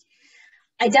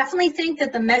 I definitely think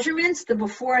that the measurements, the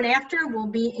before and after, will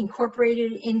be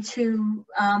incorporated into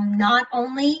not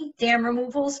only dam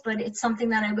removals, but it's something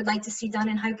that I would like to see done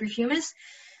in hyperhumus,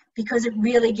 because it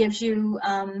really gives you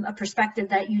a perspective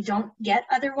that you don't get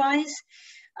otherwise.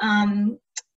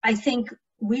 I think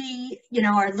we,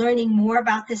 are learning more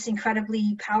about this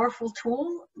incredibly powerful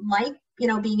tool, like,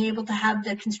 being able to have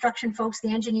the construction folks,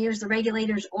 the engineers, the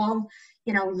regulators all,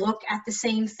 look at the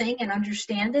same thing and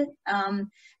understand it.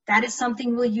 That is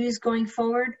something we'll use going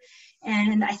forward.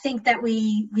 And I think that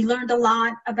we learned a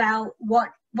lot about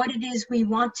what it is we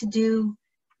want to do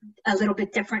a little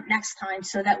bit different next time,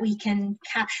 so that we can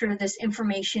capture this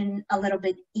information a little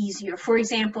bit easier. For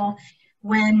example,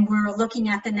 when we're looking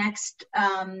at the next,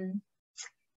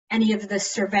 any of the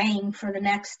surveying for the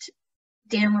next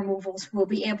dam removals, we'll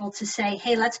be able to say,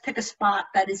 hey, let's pick a spot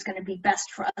that is going to be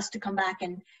best for us to come back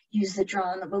and use the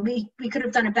drone. But we could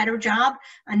have done a better job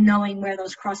on knowing where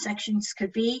those cross sections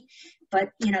could be, but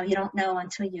you don't know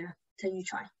until you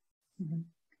try. Mm-hmm.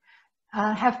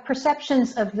 Have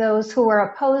perceptions of those who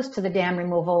are opposed to the dam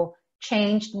removal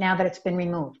changed now that it's been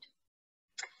removed?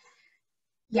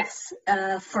 Yes,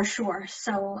 for sure.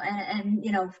 So, and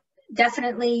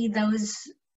definitely those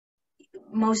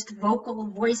most vocal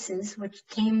voices, which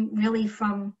came really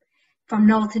from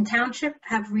Knowlton Township,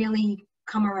 have really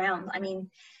come around. I mean,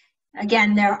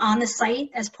 again, they're on the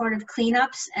site as part of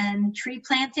cleanups and tree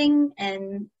planting,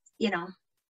 and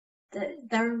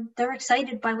they're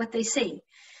excited by what they see.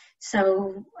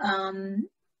 So,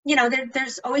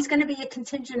 there's always going to be a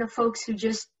contingent of folks who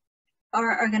just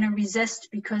are going to resist,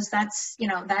 because that's,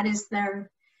 that is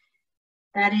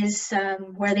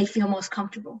where they feel most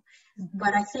comfortable. Mm-hmm.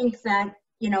 But I think that,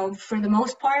 for the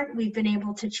most part, we've been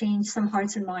able to change some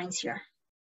hearts and minds here.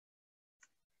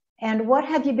 And what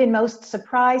have you been most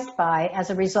surprised by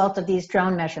as a result of these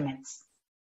drone measurements?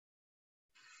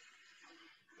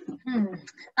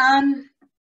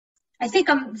 I think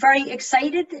I'm very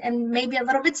excited and maybe a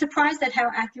little bit surprised at how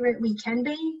accurate we can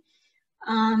be.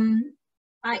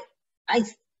 I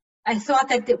thought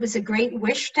that it was a great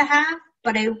wish to have,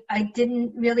 but I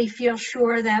didn't really feel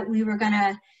sure that we were going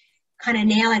to kind of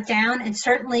nail it down. And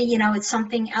certainly, it's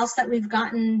something else that we've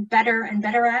gotten better and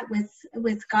better at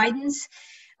with guidance.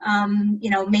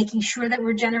 Making sure that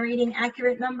we're generating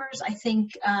accurate numbers. I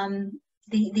think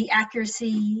the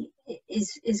accuracy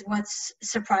is what's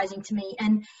surprising to me.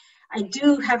 And I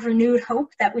do have renewed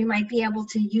hope that we might be able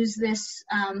to use this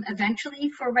eventually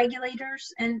for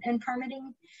regulators and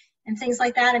permitting and things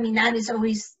like that. I mean, that is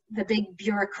always the big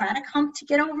bureaucratic hump to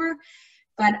get over.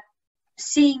 But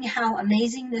seeing how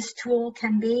amazing this tool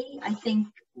can be, I think,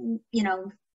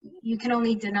 you can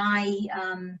only deny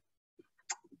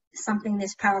something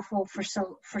this powerful for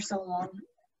so long.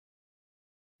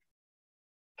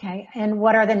 Okay, and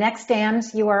what are the next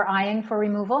dams you are eyeing for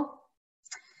removal?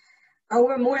 Oh,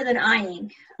 we're more than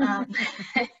eyeing.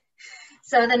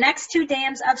 So the next two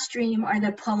dams upstream are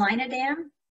the Paulina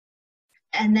Dam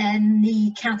and then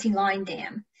the County Line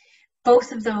Dam.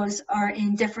 Both of those are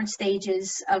in different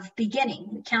stages of beginning.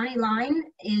 The County Line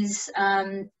is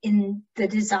in the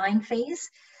design phase.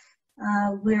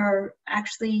 We're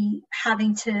actually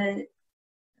having to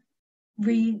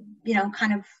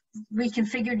kind of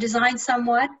reconfigure design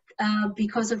somewhat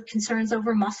because of concerns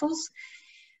over mussels,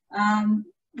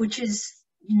 which is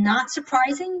not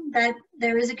surprising that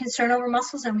there is a concern over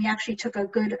mussels, and we actually took a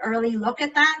good early look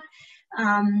at that.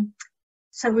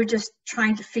 So we're just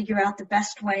trying to figure out the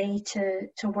best way to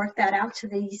work that out to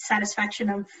the satisfaction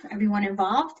of everyone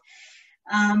involved.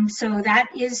 So that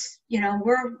is,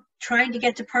 we're trying to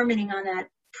get to permitting on that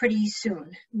pretty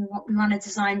soon. We want a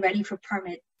design ready for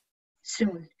permit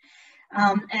soon.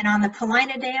 And on the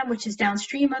Paulina Dam, which is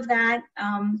downstream of that,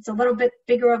 it's a little bit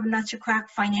bigger of a nut to crack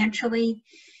financially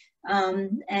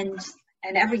and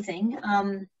everything.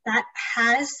 That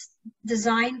has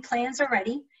design plans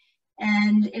already.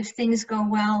 And if things go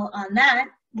well on that,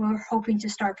 we're hoping to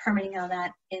start permitting on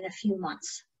that in a few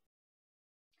months.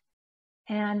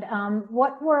 And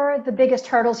what were the biggest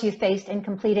hurdles you faced in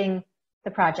completing the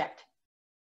project?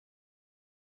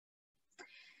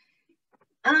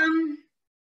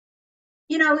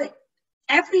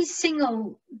 Every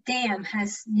single dam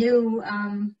has new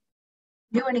and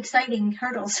exciting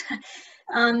hurdles.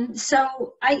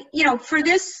 So for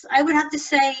this, I would have to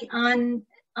say on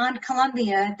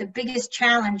Columbia, the biggest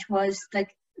challenge was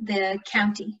the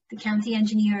county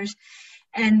engineers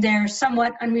and their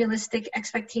somewhat unrealistic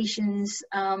expectations,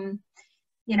 or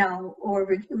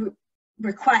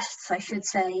requests, I should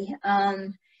say,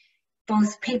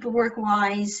 both paperwork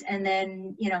wise and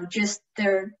then, just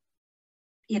their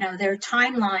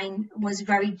timeline was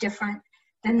very different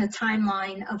than the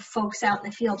timeline of folks out in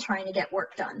the field trying to get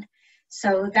work done.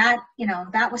 So that,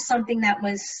 that was something that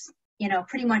was,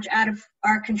 pretty much out of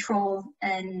our control,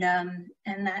 and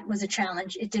that was a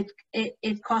challenge.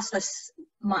 It cost us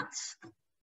months.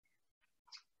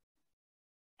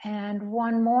 And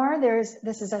one more,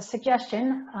 this is a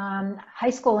suggestion. High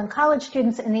school and college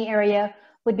students in the area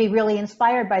would be really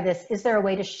inspired by this. Is there a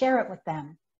way to share it with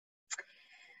them?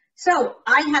 So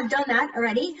I have done that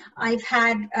already. I've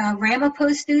had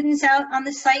Ramapo students out on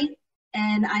the site,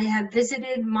 and I have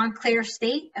visited Montclair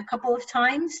State a couple of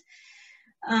times.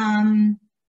 And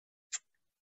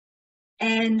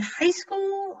high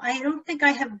school, I don't think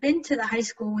I have been to the high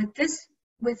school with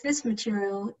this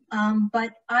material,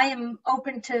 but I am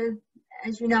open to,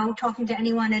 as you know, talking to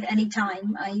anyone at any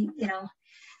time.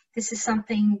 This is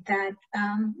something that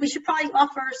we should probably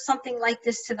offer something like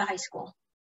this to the high school.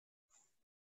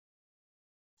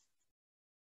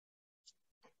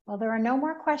 Well, there are no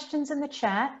more questions in the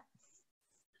chat.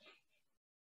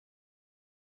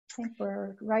 I think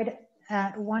we're right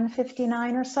at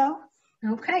 1:59 or so.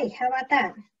 Okay, how about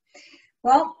that?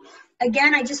 Well,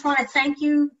 again, I just want to thank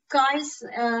you guys.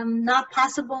 Not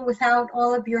possible without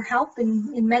all of your help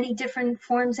in many different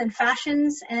forms and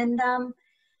fashions. And,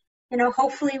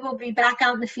 hopefully we'll be back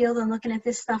out in the field and looking at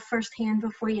this stuff firsthand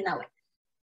before you know it.